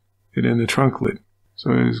slamming it in the trunk lid.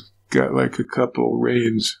 So he's got like a couple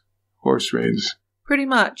reins, horse reins. Pretty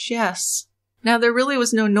much, yes. Now, there really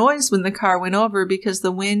was no noise when the car went over because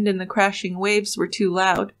the wind and the crashing waves were too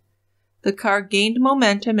loud. The car gained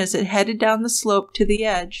momentum as it headed down the slope to the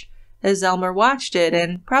edge, as Elmer watched it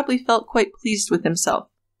and probably felt quite pleased with himself.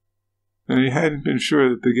 And he hadn't been sure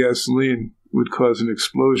that the gasoline would cause an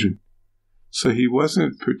explosion, so he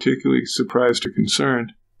wasn't particularly surprised or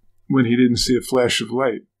concerned when he didn't see a flash of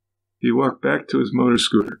light. He walked back to his motor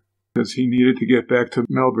scooter because he needed to get back to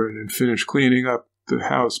Melbourne and finish cleaning up the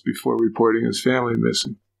house before reporting his family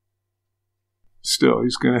missing. Still,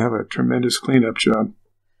 he's going to have a tremendous cleanup job.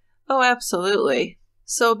 Oh, absolutely.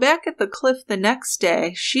 So back at the cliff the next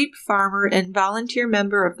day, sheep farmer and volunteer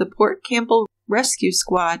member of the Port Campbell Rescue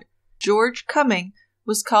Squad, George Cumming,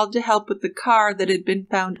 was called to help with the car that had been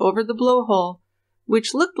found over the blowhole,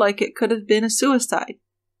 which looked like it could have been a suicide.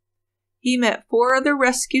 He met 4 other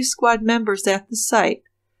rescue squad members at the site,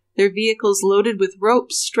 their vehicles loaded with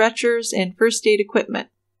ropes, stretchers, and first aid equipment.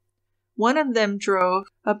 One of them drove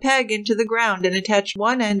a peg into the ground and attached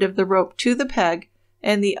one end of the rope to the peg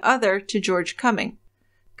and the other to George Cumming.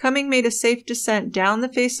 Cumming made a safe descent down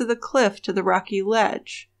the face of the cliff to the rocky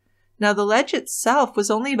ledge. Now, the ledge itself was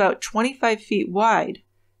only about 25 feet wide,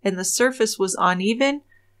 and the surface was uneven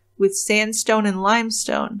with sandstone and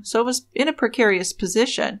limestone, so it was in a precarious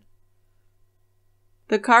position.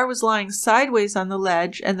 The car was lying sideways on the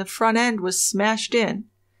ledge, and the front end was smashed in.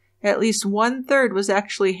 At least 1/3 was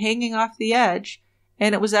actually hanging off the edge,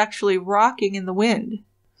 and it was actually rocking in the wind.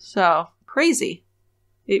 So, crazy.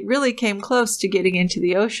 It really came close to getting into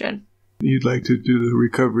the ocean. You'd like to do the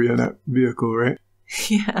recovery on that vehicle, right?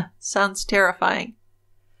 Yeah, sounds terrifying.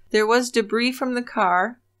 There was debris from the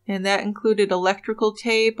car, and that included electrical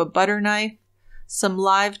tape, a butter knife, some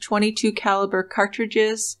live .22 caliber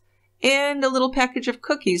cartridges, and a little package of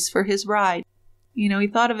cookies for his ride. He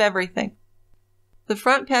thought of everything. The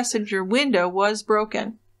front passenger window was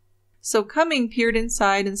broken. So Cumming peered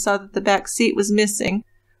inside and saw that the back seat was missing.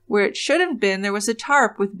 Where it should have been, there was a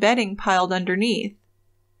tarp with bedding piled underneath.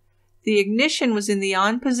 The ignition was in the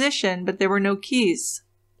on position, but there were no keys.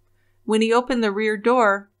 When he opened the rear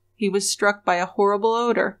door, he was struck by a horrible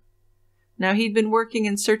odor. Now, he'd been working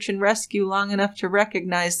in search and rescue long enough to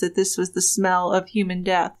recognize that this was the smell of human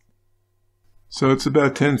death. So it's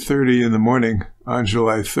about 10:30 in the morning on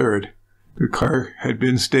July 3rd. The car had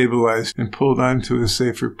been stabilized and pulled onto a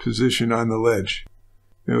safer position on the ledge.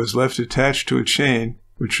 It was left attached to a chain,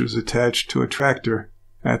 which was attached to a tractor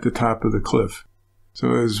at the top of the cliff.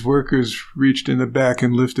 So as workers reached in the back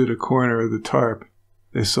and lifted a corner of the tarp,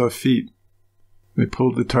 they saw feet. They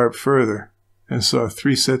pulled the tarp further and saw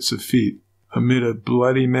 3 sets of feet amid a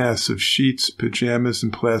bloody mass of sheets, pajamas,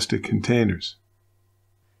 and plastic containers.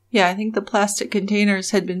 Yeah, I think the plastic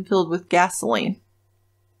containers had been filled with gasoline.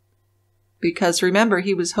 Because remember,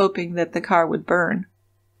 he was hoping that the car would burn.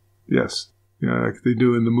 Yes. Yeah, like they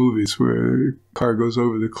do in the movies where a car goes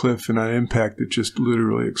over the cliff and on impact it just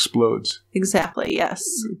literally explodes. Exactly, yes.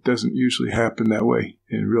 It doesn't usually happen that way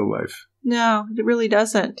in real life. No, it really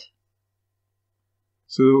doesn't.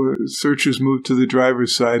 So searchers moved to the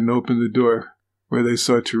driver's side and opened the door, where they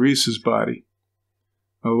saw Teresa's body.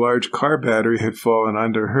 A large car battery had fallen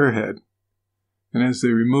onto her head, and as they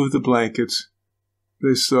removed the blankets,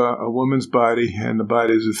 they saw a woman's body and the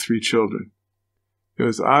bodies of 3 children. It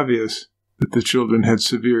was obvious that the children had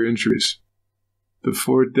severe injuries. The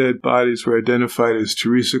 4 dead bodies were identified as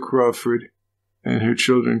Teresa Crawford and her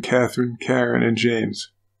children Catherine, Karen, and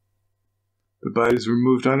James. The bodies were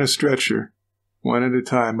moved on a stretcher, one at a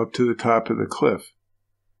time, up to the top of the cliff.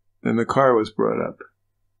 Then the car was brought up.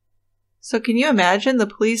 So can you imagine? The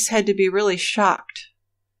police had to be really shocked.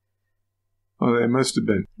 Oh, they must have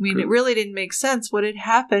been. I mean, it really didn't make sense what had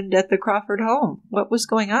happened at the Crawford home. What was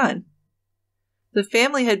going on? The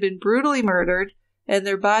family had been brutally murdered, and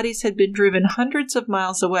their bodies had been driven hundreds of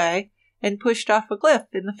miles away and pushed off a cliff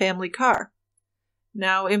in the family car.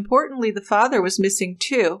 Now, importantly, the father was missing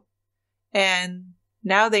too, and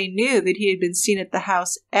now they knew that he had been seen at the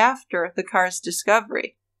house after the car's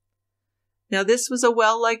discovery. Now, this was a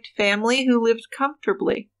well-liked family who lived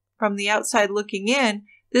comfortably. From the outside looking in,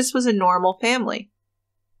 this was a normal family.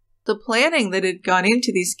 The planning that had gone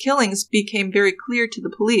into these killings became very clear to the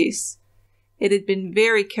police. It had been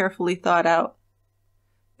very carefully thought out.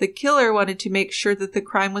 The killer wanted to make sure that the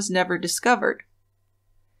crime was never discovered.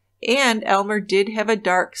 And Elmer did have a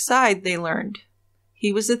dark side, they learned.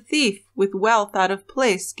 He was a thief with wealth out of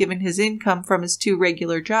place given his income from his 2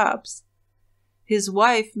 regular jobs. His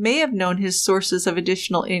wife may have known his sources of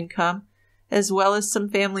additional income, as well as some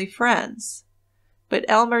family friends. But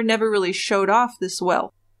Elmer never really showed off this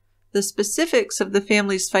wealth. The specifics of the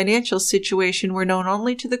family's financial situation were known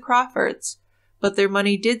only to the Crawfords, but their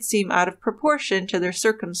money did seem out of proportion to their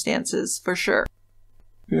circumstances, for sure.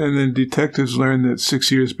 And then detectives learned that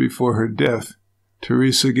 6 years before her death,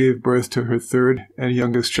 Teresa gave birth to her third and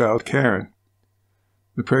youngest child, Karen.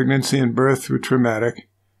 The pregnancy and birth were traumatic,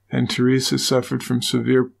 and Teresa suffered from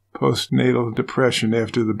severe postnatal depression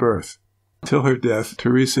after the birth. Until her death,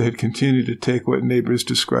 Teresa had continued to take what neighbors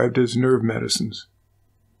described as nerve medicines.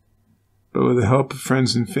 But with the help of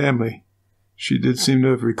friends and family, she did seem to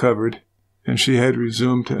have recovered, and she had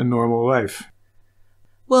resumed a normal life.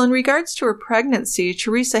 Well, in regards to her pregnancy,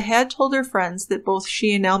 Teresa had told her friends that both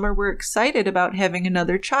she and Elmer were excited about having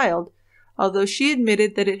another child, although she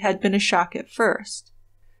admitted that it had been a shock at first.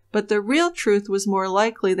 But the real truth was more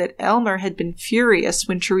likely that Elmer had been furious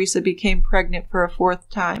when Teresa became pregnant for a fourth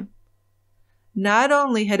time. Not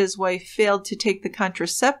only had his wife failed to take the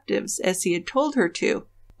contraceptives as he had told her to,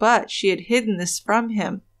 but she had hidden this from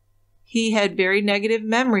him. He had very negative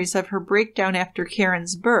memories of her breakdown after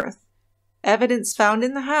Karen's birth. Evidence found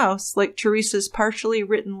in the house, like Teresa's partially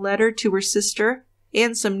written letter to her sister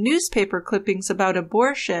and some newspaper clippings about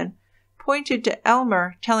abortion, pointed to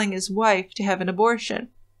Elmer telling his wife to have an abortion.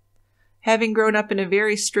 Having grown up in a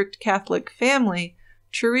very strict Catholic family,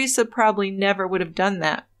 Teresa probably never would have done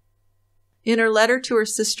that. In her letter to her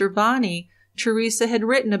sister Bonnie, Teresa had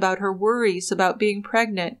written about her worries about being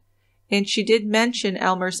pregnant, and she did mention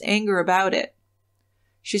Elmer's anger about it.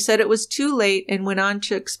 She said it was too late and went on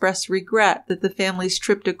to express regret that the family's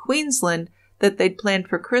trip to Queensland that they'd planned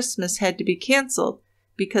for Christmas had to be canceled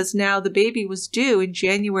because now the baby was due in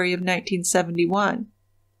January of 1971.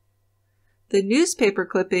 The newspaper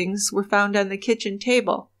clippings were found on the kitchen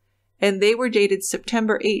table, and they were dated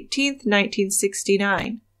September 18,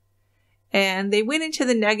 1969. And they went into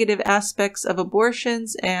the negative aspects of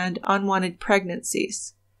abortions and unwanted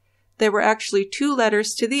pregnancies. There were actually 2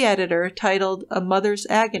 letters to the editor titled A Mother's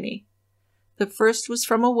Agony. The first was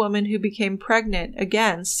from a woman who became pregnant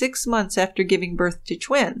again 6 months after giving birth to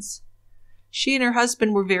twins. She and her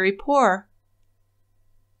husband were very poor,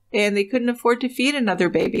 and they couldn't afford to feed another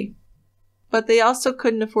baby. But they also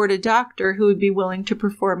couldn't afford a doctor who would be willing to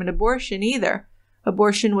perform an abortion either.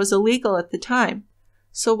 Abortion was illegal at the time.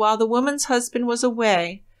 So while the woman's husband was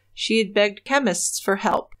away, she had begged chemists for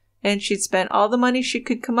help, and she'd spent all the money she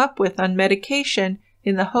could come up with on medication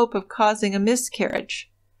in the hope of causing a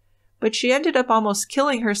miscarriage. But she ended up almost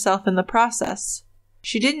killing herself in the process.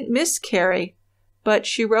 She didn't miscarry, but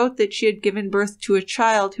she wrote that she had given birth to a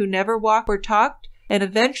child who never walked or talked and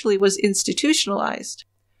eventually was institutionalized.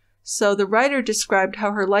 So the writer described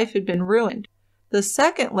how her life had been ruined. The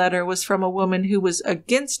second letter was from a woman who was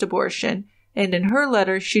against abortion, and in her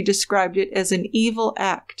letter she described it as an evil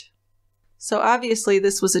act. So obviously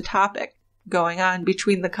this was a topic going on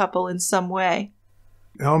between the couple in some way.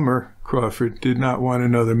 Elmer Crawford did not want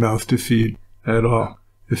another mouth to feed at all.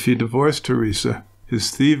 If he divorced Teresa,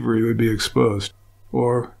 his thievery would be exposed,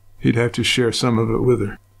 or he'd have to share some of it with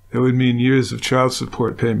her. That would mean years of child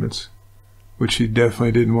support payments, which he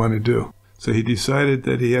definitely didn't want to do. So he decided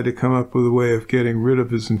that he had to come up with a way of getting rid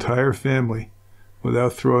of his entire family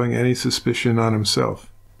without throwing any suspicion on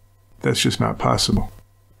himself. That's just not possible.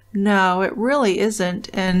 No, it really isn't.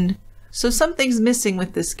 And so something's missing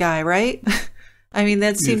with this guy, right? I mean,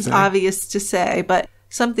 that seems obvious to say, but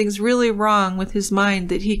something's really wrong with his mind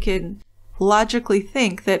that he can logically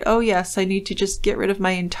think that, oh yes, I need to just get rid of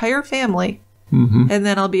my entire family and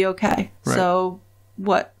then I'll be okay. Right. So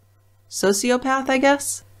what? Sociopath, I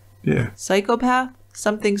guess? Yeah. Psychopath?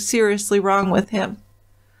 Something seriously wrong with him.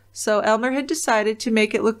 So Elmer had decided to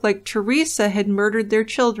make it look like Teresa had murdered their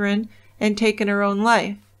children and taken her own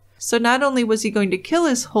life. So not only was he going to kill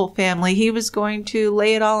his whole family, he was going to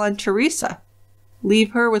lay it all on Teresa.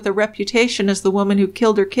 Leave her with a reputation as the woman who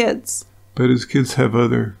killed her kids. But his kids have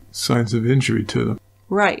other signs of injury to them.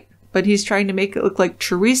 Right. But he's trying to make it look like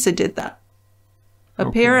Teresa did that.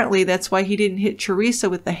 Apparently, that's why he didn't hit Teresa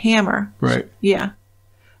with the hammer. Right. Yeah.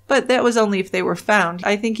 But that was only if they were found.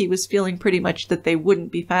 I think he was feeling pretty much that they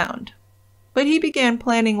wouldn't be found. But he began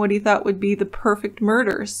planning what he thought would be the perfect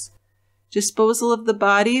murders. Disposal of the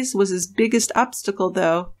bodies was his biggest obstacle,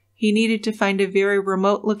 though. He needed to find a very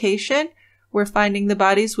remote location where finding the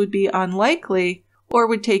bodies would be unlikely or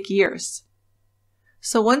would take years.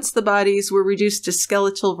 So once the bodies were reduced to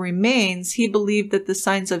skeletal remains, he believed that the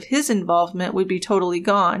signs of his involvement would be totally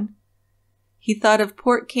gone. He thought of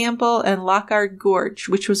Port Campbell and Lockard Gorge,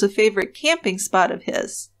 which was a favorite camping spot of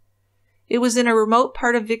his. It was in a remote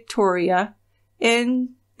part of Victoria, and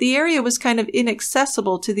the area was kind of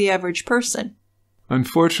inaccessible to the average person.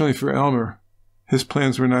 Unfortunately for Elmer, his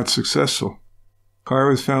plans were not successful. The car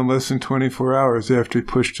was found less than 24 hours after he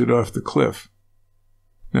pushed it off the cliff.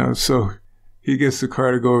 Now, so He gets the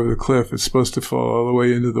car to go over the cliff. It's supposed to fall all the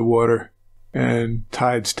way into the water, and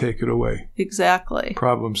tides take it away. Exactly.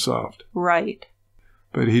 Problem solved. Right.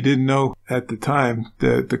 But he didn't know at the time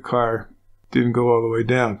that the car didn't go all the way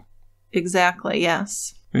down. Exactly,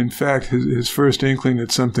 yes. In fact, his first inkling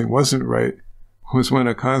that something wasn't right was when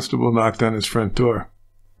a constable knocked on his front door.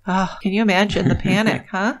 Oh, can you imagine the panic,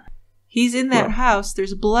 huh? He's in that house.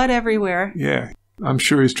 There's blood everywhere. Yeah. I'm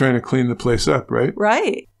sure he's trying to clean the place up, right?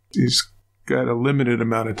 Right. He's got a limited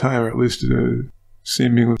amount of time, or at least a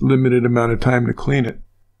seemingly limited amount of time to clean it.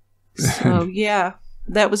 So, yeah.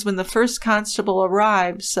 That was when the first constable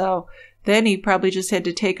arrived, so then he probably just had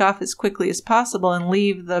to take off as quickly as possible and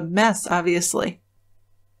leave the mess, obviously.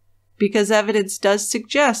 Because evidence does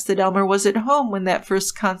suggest that Elmer was at home when that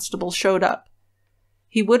first constable showed up.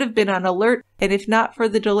 He would have been on alert, and if not for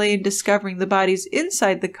the delay in discovering the bodies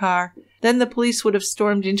inside the car, then the police would have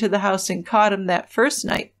stormed into the house and caught him that first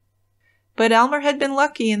night. But Elmer had been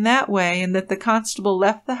lucky in that way, in that the constable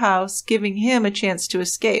left the house, giving him a chance to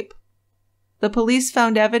escape. The police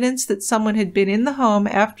found evidence that someone had been in the home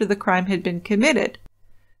after the crime had been committed.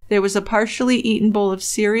 There was a partially eaten bowl of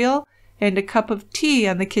cereal and a cup of tea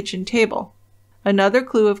on the kitchen table. Another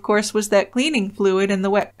clue, of course, was that cleaning fluid and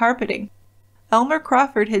the wet carpeting. Elmer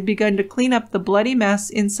Crawford had begun to clean up the bloody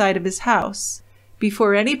mess inside of his house.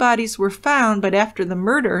 Before any bodies were found, but after the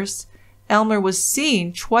murders, Elmer was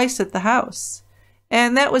seen twice at the house.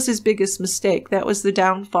 And that was his biggest mistake. That was the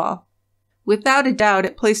downfall. Without a doubt,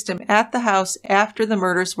 it placed him at the house after the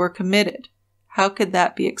murders were committed. How could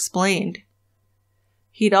that be explained?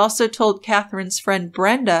 He'd also told Catherine's friend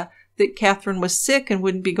Brenda that Catherine was sick and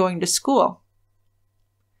wouldn't be going to school.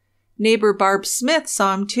 Neighbor Barb Smith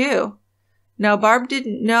saw him too. Now, Barb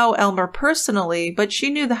didn't know Elmer personally, but she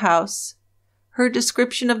knew the house. Her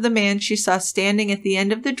description of the man she saw standing at the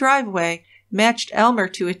end of the driveway matched Elmer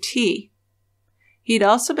to a T. He'd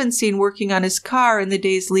also been seen working on his car in the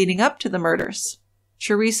days leading up to the murders.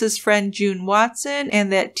 Teresa's friend June Watson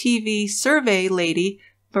and that TV survey lady,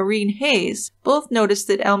 Maureen Hayes, both noticed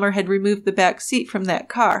that Elmer had removed the back seat from that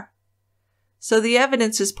car. So the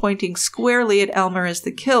evidence is pointing squarely at Elmer as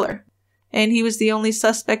the killer, and he was the only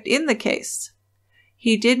suspect in the case.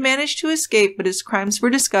 He did manage to escape, but his crimes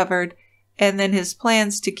were discovered, and then his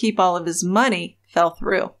plans to keep all of his money fell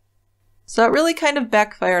through. So it really kind of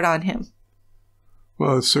backfired on him.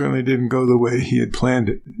 Well, it certainly didn't go the way he had planned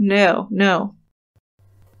it. No.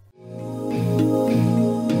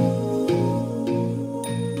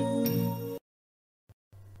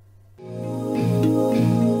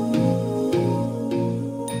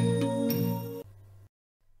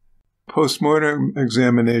 Postmortem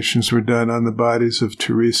examinations were done on the bodies of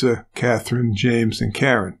Teresa, Catherine, James, and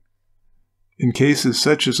Karen. In cases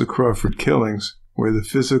such as the Crawford killings, where the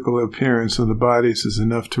physical appearance of the bodies is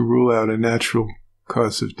enough to rule out a natural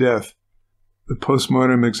cause of death, the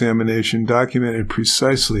postmortem examination documented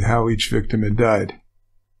precisely how each victim had died.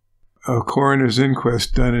 A coroner's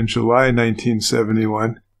inquest done in July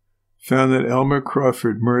 1971 found that Elmer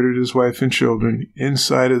Crawford murdered his wife and children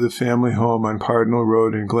inside of the family home on Cardinal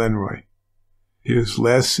Road in Glenroy. He was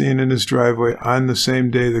last seen in his driveway on the same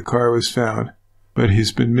day the car was found, but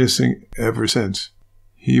he's been missing ever since.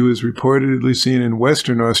 He was reportedly seen in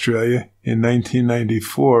Western Australia in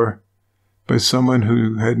 1994 by someone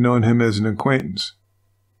who had known him as an acquaintance.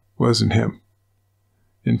 Wasn't him.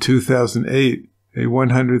 In 2008, a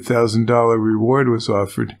 $100,000 reward was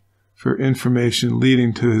offered for information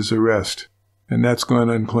leading to his arrest, and that's gone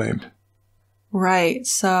unclaimed. Right.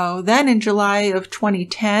 So then in July of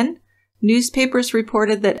 2010, newspapers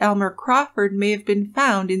reported that Elmer Crawford may have been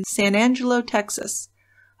found in San Angelo, Texas.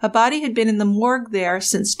 A body had been in the morgue there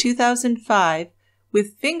since 2005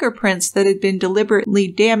 with fingerprints that had been deliberately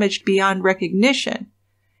damaged beyond recognition,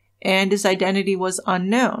 and his identity was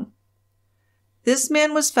unknown. This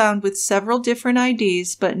man was found with several different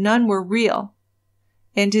IDs, but none were real,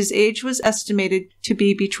 and his age was estimated to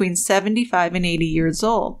be between 75 and 80 years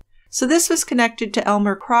old. So this was connected to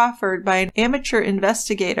Elmer Crawford by an amateur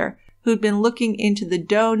investigator who'd been looking into the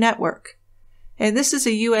Doe network. And this is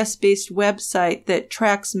a U.S.-based website that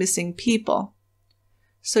tracks missing people.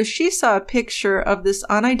 So she saw a picture of this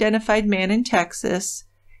unidentified man in Texas,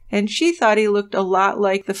 and she thought he looked a lot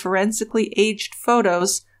like the forensically aged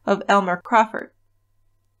photos of Elmer Crawford.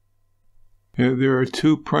 Yeah, there are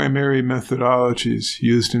two primary methodologies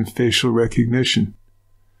used in facial recognition: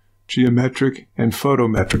 geometric and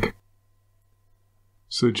photometric.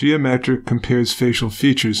 So geometric compares facial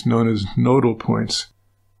features known as nodal points.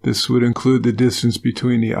 This would include the distance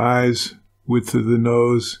between the eyes, width of the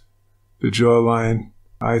nose, the jawline,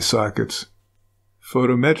 eye sockets.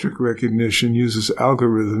 Photometric recognition uses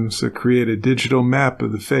algorithms that create a digital map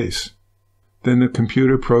of the face. Then the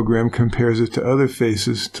computer program compares it to other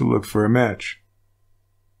faces to look for a match.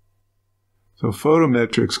 So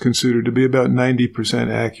photometric's considered to be about 90%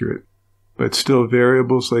 accurate, but still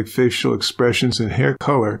variables like facial expressions and hair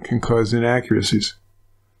color can cause inaccuracies.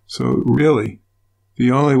 So really,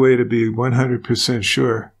 the only way to be 100%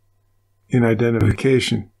 sure in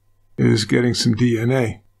identification is getting some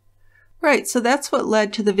DNA. Right, so that's what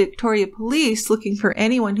led to the Victoria Police looking for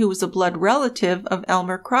anyone who was a blood relative of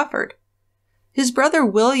Elmer Crawford. His brother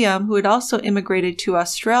William, who had also immigrated to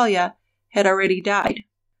Australia, had already died.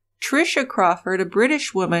 Tricia Crawford, a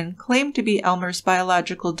British woman, claimed to be Elmer's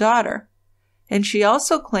biological daughter, and she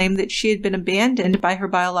also claimed that she had been abandoned by her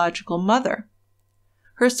biological mother.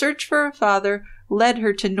 Her search for her father led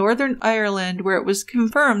her to Northern Ireland, where it was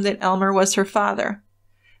confirmed that Elmer was her father.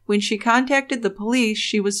 When she contacted the police,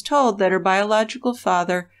 she was told that her biological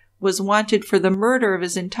father was wanted for the murder of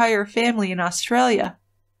his entire family in Australia.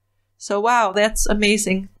 So wow, that's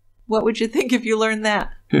amazing. What would you think if you learned that?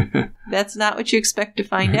 That's not what you expect to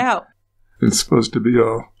find out. It's supposed to be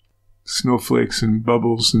all snowflakes and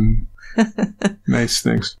bubbles and nice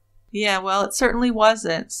things. Yeah, well, it certainly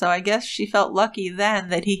wasn't. So I guess she felt lucky then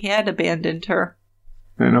that he had abandoned her.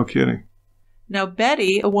 Yeah, no kidding. Now,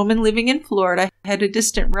 Betty, a woman living in Florida, had a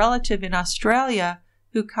distant relative in Australia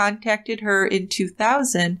who contacted her in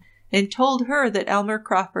 2000 and told her that Elmer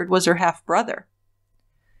Crawford was her half-brother.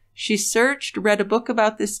 She searched, read a book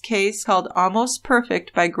about this case called Almost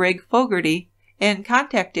Perfect by Greg Fogarty, and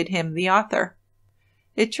contacted him, the author.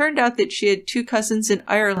 It turned out that she had two cousins in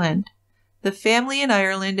Ireland. The family in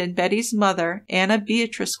Ireland and Betty's mother, Anna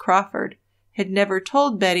Beatrice Crawford, had never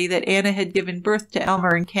told Betty that Anna had given birth to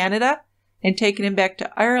Elmer in Canada and taken him back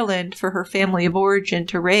to Ireland for her family of origin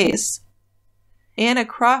to raise. Anna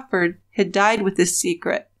Crawford had died with this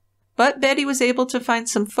secret, but Betty was able to find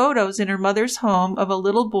some photos in her mother's home of a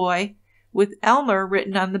little boy with Elmer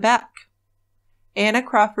written on the back. Anna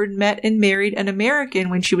Crawford met and married an American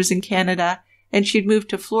when she was in Canada, and she'd moved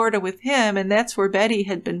to Florida with him, and that's where Betty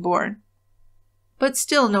had been born. But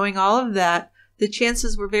still, knowing all of that, the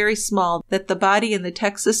chances were very small that the body in the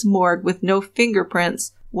Texas morgue with no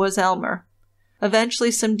fingerprints was Elmer. Eventually,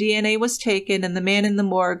 some DNA was taken, and the man in the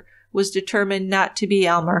morgue was determined not to be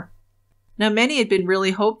Elmer. Now, many had been really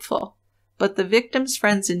hopeful, but the victim's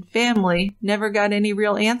friends and family never got any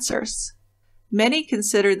real answers. Many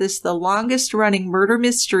consider this the longest-running murder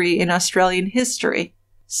mystery in Australian history.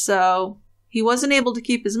 So, he wasn't able to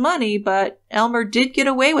keep his money, but Elmer did get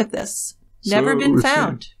away with this. Never been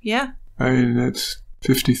found. Yeah. I mean, that's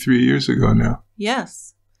 53 years ago now.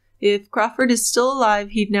 Yes. If Crawford is still alive,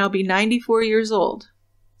 he'd now be 94 years old.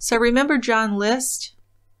 So remember John List?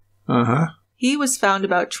 Uh-huh. He was found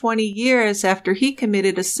about 20 years after he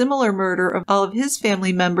committed a similar murder of all of his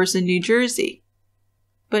family members in New Jersey.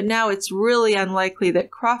 But now it's really unlikely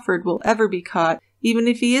that Crawford will ever be caught, even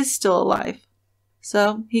if he is still alive.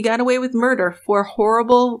 So he got away with murder, 4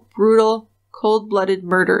 horrible, brutal, cold-blooded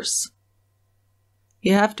murders.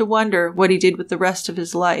 You have to wonder what he did with the rest of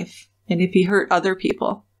his life, and if he hurt other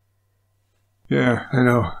people. Yeah, I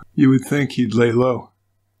know. You would think he'd lay low.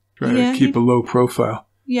 Try to keep a low profile.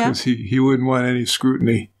 Yeah. Because he wouldn't want any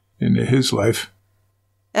scrutiny into his life.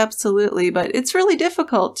 Absolutely, but it's really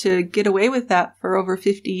difficult to get away with that for over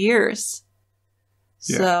 50 years.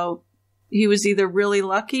 Yeah. So he was either really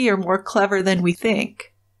lucky or more clever than we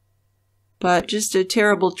think. But just a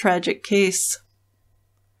terrible, tragic case.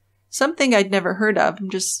 Something I'd never heard of. I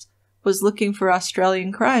just was looking for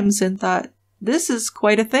Australian crimes and thought, this is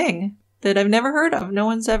quite a thing that I've never heard of. No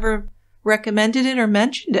one's ever recommended it or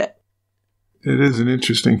mentioned it. It is an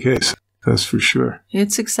interesting case, that's for sure.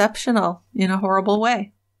 It's exceptional in a horrible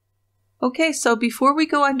way. Okay, so before we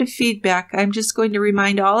go on to feedback, I'm just going to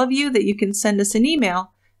remind all of you that you can send us an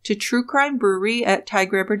email to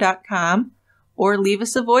truecrimebrewery@tiegrabber.com or leave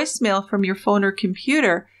us a voicemail from your phone or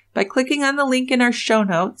computer by clicking on the link in our show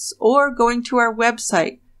notes or going to our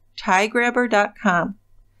website, tiegrabber.com.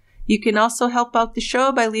 You can also help out the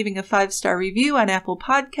show by leaving a 5-star review on Apple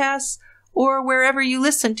Podcasts or wherever you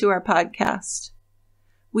listen to our podcast.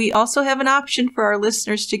 We also have an option for our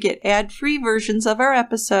listeners to get ad-free versions of our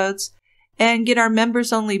episodes and get our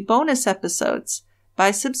members-only bonus episodes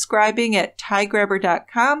by subscribing at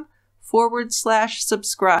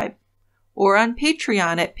tiegrabber.com/subscribe or on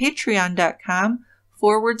Patreon at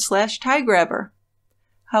patreon.com/tiegrabber.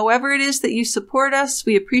 However it is that you support us,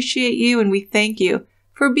 we appreciate you and we thank you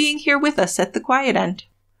for being here with us at the quiet end.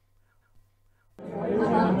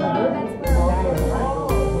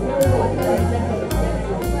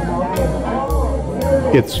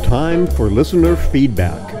 It's time for listener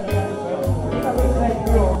feedback.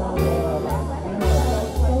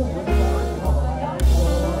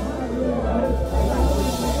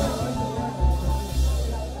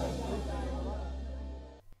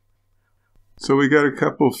 So we got a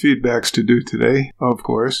couple of feedbacks to do today, of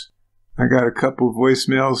course. I got a couple of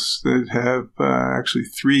voicemails that have actually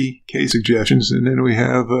 3 case suggestions, and then we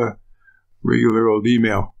have a regular old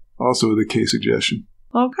email, also with a case suggestion.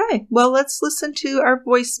 Okay, well, let's listen to our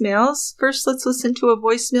voicemails. First, let's listen to a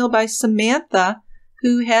voicemail by Samantha,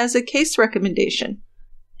 who has a case recommendation.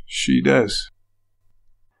 She does.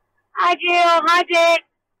 Hi, Jill. Hi, Dick.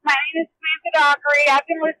 My name is Samantha Dockery. I've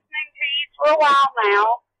been listening to you for a while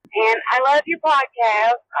now, and I love your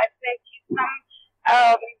podcast. I've sent you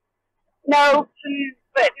some notes,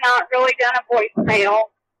 but not really done a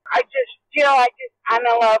voicemail. I'm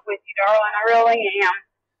in love with you, darling. I really am.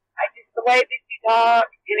 The way that you talk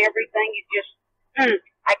and everything,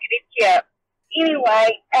 I could eat you up.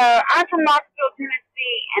 Anyway, I'm from Knoxville,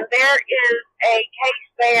 Tennessee, and there is a case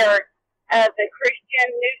there of the Christian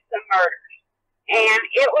Newsom murders. And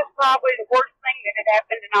it was probably the worst thing that had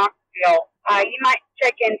happened in Knoxville. You might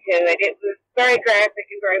check into it. It was very graphic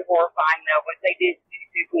and very horrifying, though, what they did to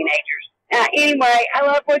these 2 teenagers. Anyway, I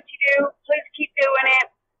love what you do. Please keep doing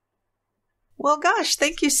it. Well, gosh,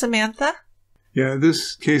 thank you, Samantha. Yeah,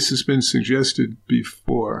 this case has been suggested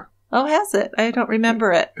before. Oh, has it? I don't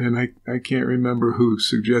remember it. And I can't remember who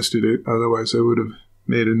suggested it, otherwise I would have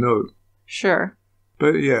made a note. Sure.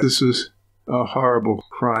 But yeah, this is a horrible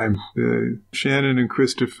crime. Shannon and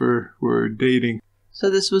Christopher were dating. So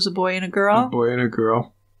this was a boy and a girl? A boy and a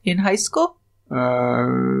girl. In high school?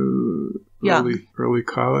 Early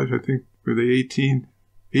college, I think. Were they 18,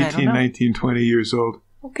 19, 20 years old?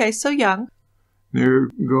 Okay, so young. They're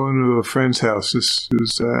going to a friend's house. This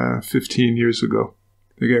was 15 years ago.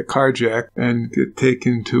 They get carjacked and get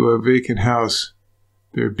taken to a vacant house.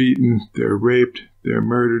 They're beaten, they're raped, they're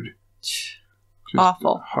murdered. Just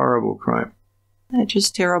awful. A horrible crime. That's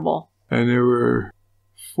just terrible. And there were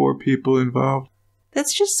 4 people involved.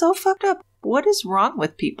 That's just so fucked up. What is wrong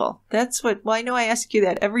with people? Well, I know I ask you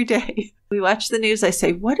that every day. We watch the news, I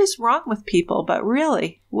say, what is wrong with people? But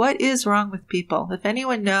really, what is wrong with people? If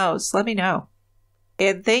anyone knows, let me know.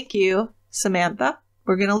 And thank you, Samantha.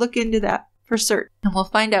 We're going to look into that for certain. And we'll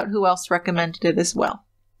find out who else recommended it as well.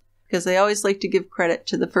 Because I always like to give credit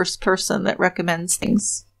to the first person that recommends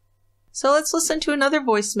things. So let's listen to another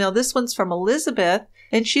voicemail. This one's from Elizabeth,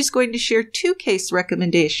 and she's going to share 2 case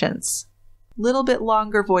recommendations. Little bit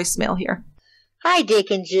longer voicemail here. Hi, Dick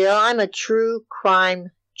and Jill. I'm a true crime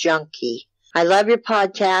junkie. I love your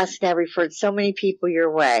podcast, and I've referred so many people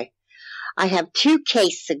your way. I have 2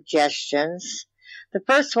 case suggestions. The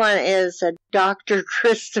first one is Dr.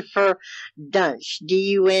 Christopher Dunch,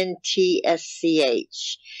 D-U-N-T-S-C-H.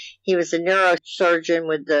 He was a neurosurgeon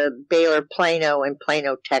with the Baylor Plano in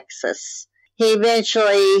Plano, Texas. He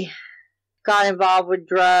eventually got involved with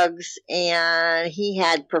drugs, and he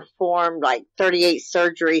had performed like 38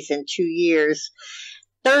 surgeries in 2 years.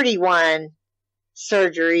 31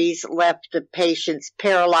 surgeries left the patients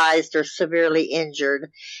paralyzed or severely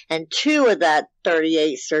injured, and 2 of that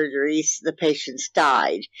 38 surgeries, the patients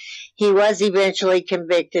died. He was eventually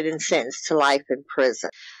convicted and sentenced to life in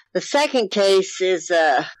prison. The second case is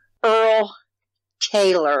Earl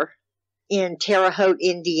Taylor in Terre Haute,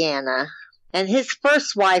 Indiana, and his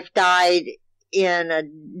first wife died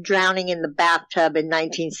in drowning in the bathtub in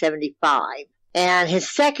 1975, and his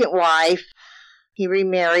second wife, he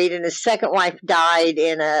remarried, and his second wife died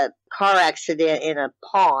in a car accident in a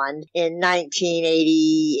pond in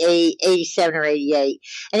 1987 or 88.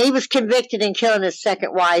 And he was convicted in killing his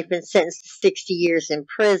second wife and sentenced to 60 years in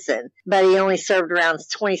prison, but he only served around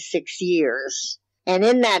 26 years. And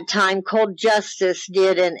in that time, Cold Justice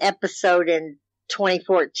did an episode in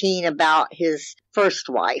 2014 about his first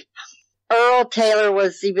wife. Earl Taylor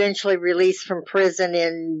was eventually released from prison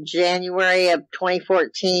in January of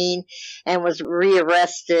 2014 and was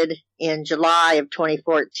rearrested in July of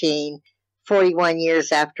 2014, 41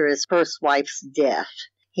 years after his first wife's death.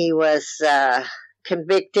 He was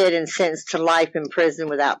convicted and sentenced to life in prison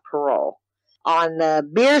without parole. On the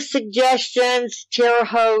beer suggestions, Terre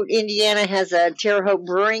Haute, Indiana has a Terre Haute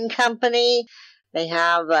Brewing Company. They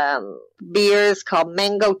have beers called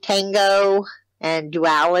Mango Tango and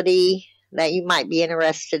Duality that you might be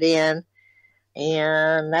interested in.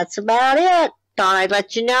 And that's about it. Thought I'd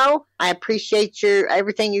let you know. I appreciate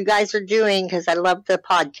everything you guys are doing because I love the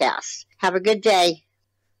podcast. Have a good day.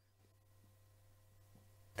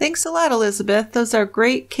 Thanks a lot, Elizabeth. Those are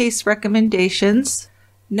great case recommendations.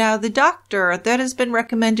 Now, the doctor, that has been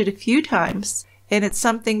recommended a few times, and it's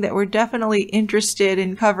something that we're definitely interested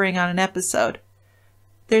in covering on an episode.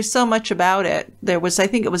 There's so much about it. I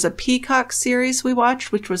think it was a Peacock series we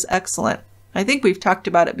watched, which was excellent. I think we've talked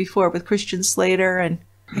about it before with Christian Slater, and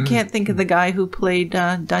I can't think of the guy who played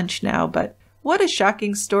Dunch now, but what a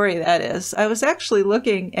shocking story that is. I was actually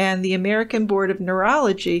looking, and the American Board of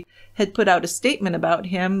Neurology had put out a statement about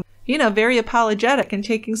him, very apologetic and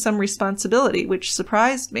taking some responsibility, which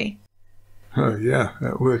surprised me. Oh, yeah,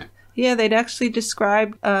 that would. Yeah, they'd actually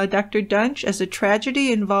described Dr. Dunch as a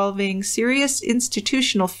tragedy involving serious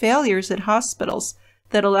institutional failures at hospitals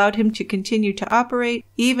that allowed him to continue to operate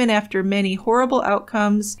even after many horrible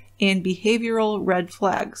outcomes and behavioral red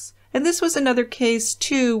flags. And this was another case,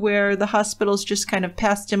 too, where the hospitals just kind of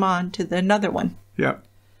passed him on to another one. Yeah.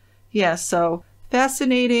 Yeah, so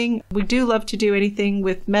fascinating. We do love to do anything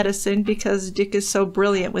with medicine because Dick is so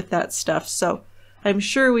brilliant with that stuff. So I'm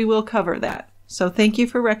sure we will cover that. So thank you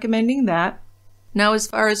for recommending that. Now, as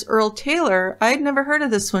far as Earl Taylor, I'd never heard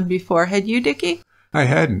of this one before. Had you, Dickie? I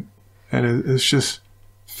hadn't. And it's just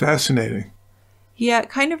fascinating. Yeah, it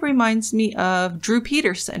kind of reminds me of Drew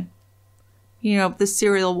Peterson. The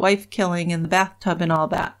serial wife killing in the bathtub and all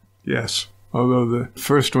that. Yes. Although the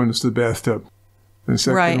first one is the bathtub. The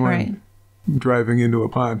second one, driving into a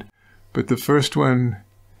pond. But the first one,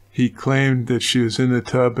 he claimed that she was in the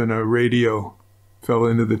tub and a radio fell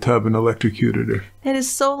into the tub and electrocuted her. That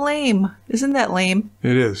is so lame. Isn't that lame?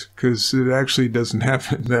 It is, because it actually doesn't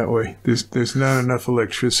happen that way. There's not enough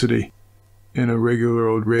electricity in a regular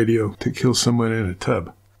old radio to kill someone in a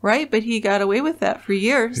tub. Right, but he got away with that for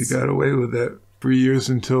years. He got away with that for years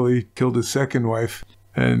until he killed his second wife,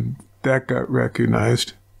 and that got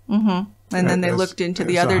recognized. Mm-hmm. And then they looked into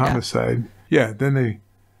the other homicide. Yeah, then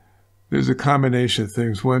there's a combination of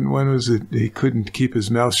things. One was that he couldn't keep his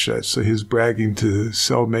mouth shut, so he was bragging to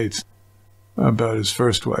cellmates about his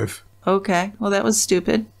first wife. Okay, well, that was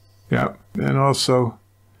stupid. Yeah, and also,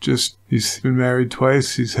 he's been married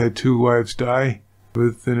twice. He's had 2 wives die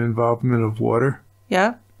with an involvement of water.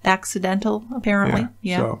 Yeah, accidental, apparently.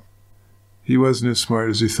 Yeah. So he wasn't as smart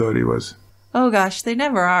as he thought he was. Oh, gosh, they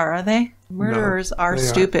never are they? Murderers are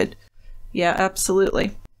stupid. Yeah,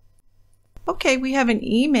 absolutely. Okay, we have an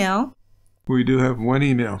email. We do have one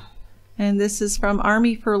email. And this is from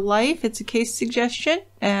Army for Life. It's a case suggestion.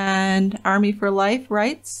 And Army for Life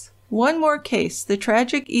writes, one more case, the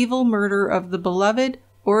tragic evil murder of the beloved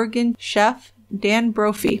Oregon chef Dan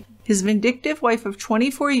Brophy. His vindictive wife of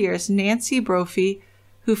 24 years, Nancy Brophy,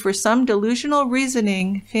 who for some delusional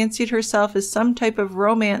reasoning fancied herself as some type of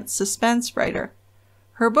romance suspense writer.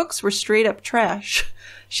 Her books were straight up trash.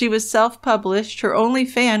 She was self-published. Her only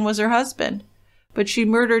fan was her husband. But she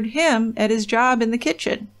murdered him at his job in the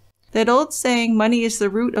kitchen. That old saying, money is the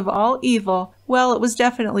root of all evil, well, it was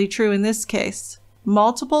definitely true in this case.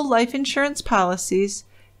 Multiple life insurance policies,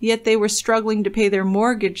 yet they were struggling to pay their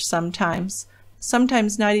mortgage sometimes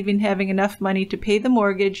not even having enough money to pay the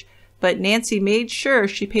mortgage, but Nancy made sure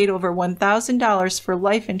she paid over $1,000 for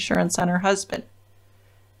life insurance on her husband.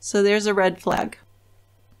 So there's a red flag.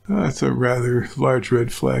 That's a rather large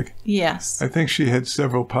red flag. Yes. I think she had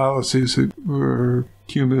several policies that were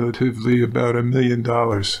cumulatively about $1 million.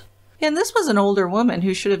 And this was an older woman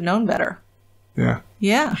who should have known better. Yeah.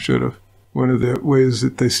 Yeah. Should have. One of the ways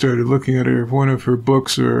that they started looking at her, one of her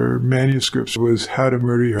books or manuscripts was How to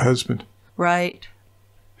Murder Your Husband. Right.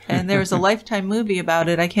 And there was a Lifetime movie about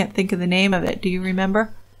it. I can't think of the name of it. Do you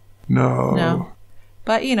remember? No.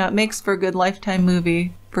 But, it makes for a good Lifetime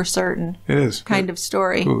movie for certain. It is. Kind of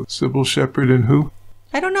story. Who? Sybil Shepherd and who?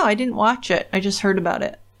 I don't know. I didn't watch it. I just heard about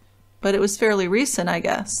it. But it was fairly recent, I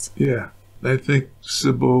guess. Yeah. I think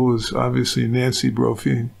Sybil was obviously Nancy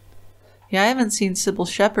Brophy. Yeah, I haven't seen Sybil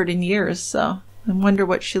Shepherd in years, so I wonder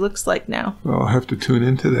what she looks like now. Well, I'll have to tune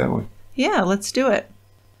into that one. Yeah, let's do it.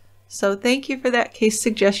 So thank you for that case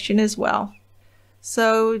suggestion as well.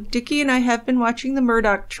 So Dickie and I have been watching the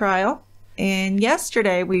Murdaugh trial, and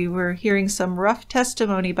yesterday we were hearing some rough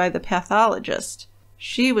testimony by the pathologist.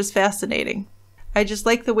 She was fascinating. I just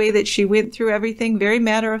like the way that she went through everything, very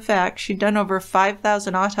matter of fact. She'd done over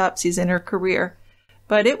 5,000 autopsies in her career.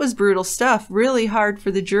 But it was brutal stuff, really hard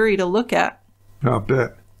for the jury to look at. I'll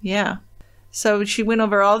bet. Yeah. So she went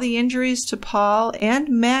over all the injuries to Paul and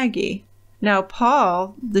Maggie. Now,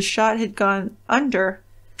 Paul, the shot had gone under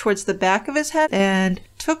towards the back of his head and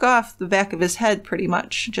took off the back of his head pretty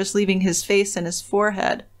much, just leaving his face and his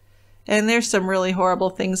forehead. And there's some really horrible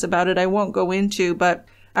things about it I won't go into, but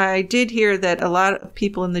I did hear that a lot of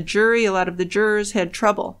people in the jury, a lot of the jurors had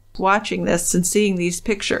trouble watching this and seeing these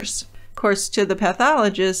pictures. Of course, to the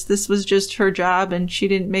pathologist, this was just her job and she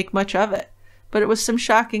didn't make much of it. but it was some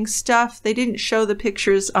shocking stuff. They didn't show the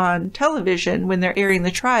pictures on television when they're airing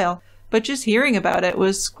the trial, but just hearing about it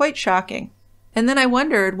was quite shocking. And then I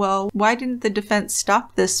wondered, well, why didn't the defense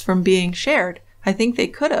stop this from being shared? I think they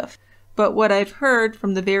could have. But what I've heard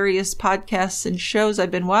from the various podcasts and shows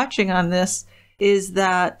I've been watching on this is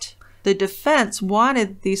that the defense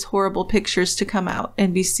wanted these horrible pictures to come out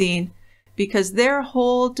and be seen because their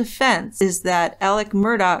whole defense is that Alec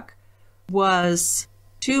Murdaugh was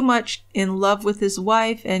too much in love with his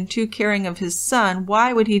wife and too caring of his son.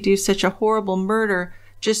 Why would he do such a horrible murder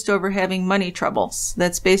just over having money troubles?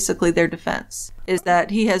 That's basically their defense, is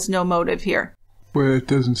that he has no motive here. Well, it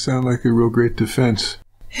doesn't sound like a real great defense.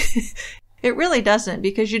 It really doesn't,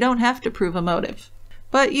 because you don't have to prove a motive.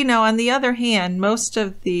 But, on the other hand, most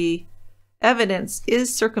of the evidence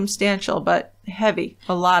is circumstantial, but heavy,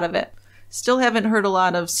 a lot of it. Still haven't heard a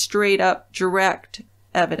lot of straight-up, direct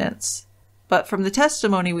evidence. But from the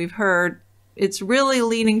testimony we've heard, it's really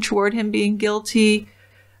leaning toward him being guilty.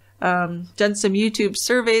 Done some YouTube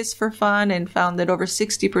surveys for fun and found that over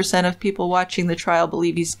 60% of people watching the trial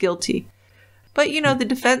believe he's guilty. But, the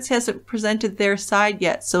defense hasn't presented their side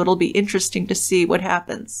yet, so it'll be interesting to see what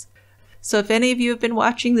happens. So if any of you have been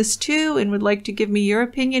watching this too and would like to give me your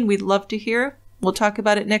opinion, we'd love to hear. We'll talk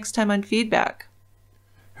about it next time on Feedback.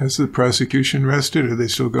 Has the prosecution rested, or are they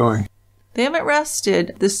still going? They haven't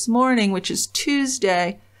rested. This morning, which is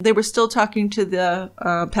Tuesday, they were still talking to the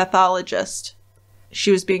pathologist.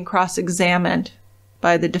 She was being cross-examined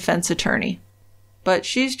by the defense attorney. But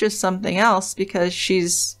she's just something else because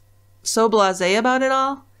she's so blasé about it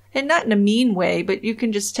all. And not in a mean way, but you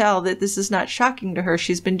can just tell that this is not shocking to her.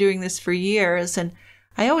 She's been doing this for years. And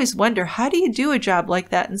I always wonder, how do you do a job like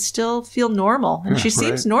that and still feel normal? And she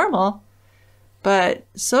seems normal, but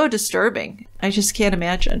so disturbing. I just can't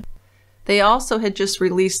imagine. They also had just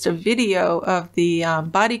released a video of the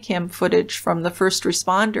body cam footage from the first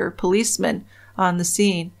responder policeman on the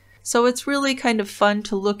scene. So it's really kind of fun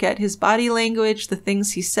to look at his body language, the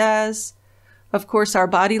things he says. Of course, our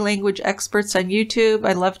body language experts on YouTube,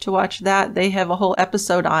 I love to watch that. They have a whole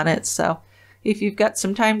episode on it. So if you've got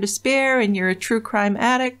some time to spare and you're a true crime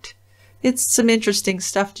addict, it's some interesting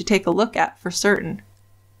stuff to take a look at for certain.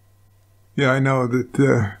 Yeah, I know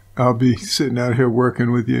that I'll be sitting out here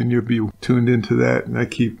working with you and you'll be tuned into that. And I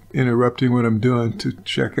keep interrupting what I'm doing to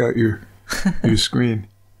check out your screen.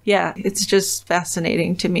 Yeah, it's just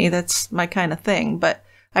fascinating to me. That's my kind of thing. But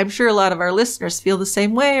I'm sure a lot of our listeners feel the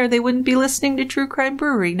same way, or they wouldn't be listening to True Crime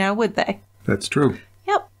Brewery now, would they? That's true.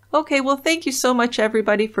 Yep. Okay, well, thank you so much,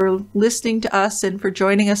 everybody, for listening to us and for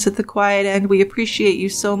joining us at The Quiet End. We appreciate you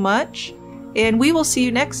so much. And we will see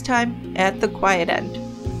you next time at The Quiet End.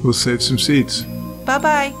 We'll save some seats.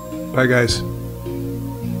 Bye-bye. Bye, guys.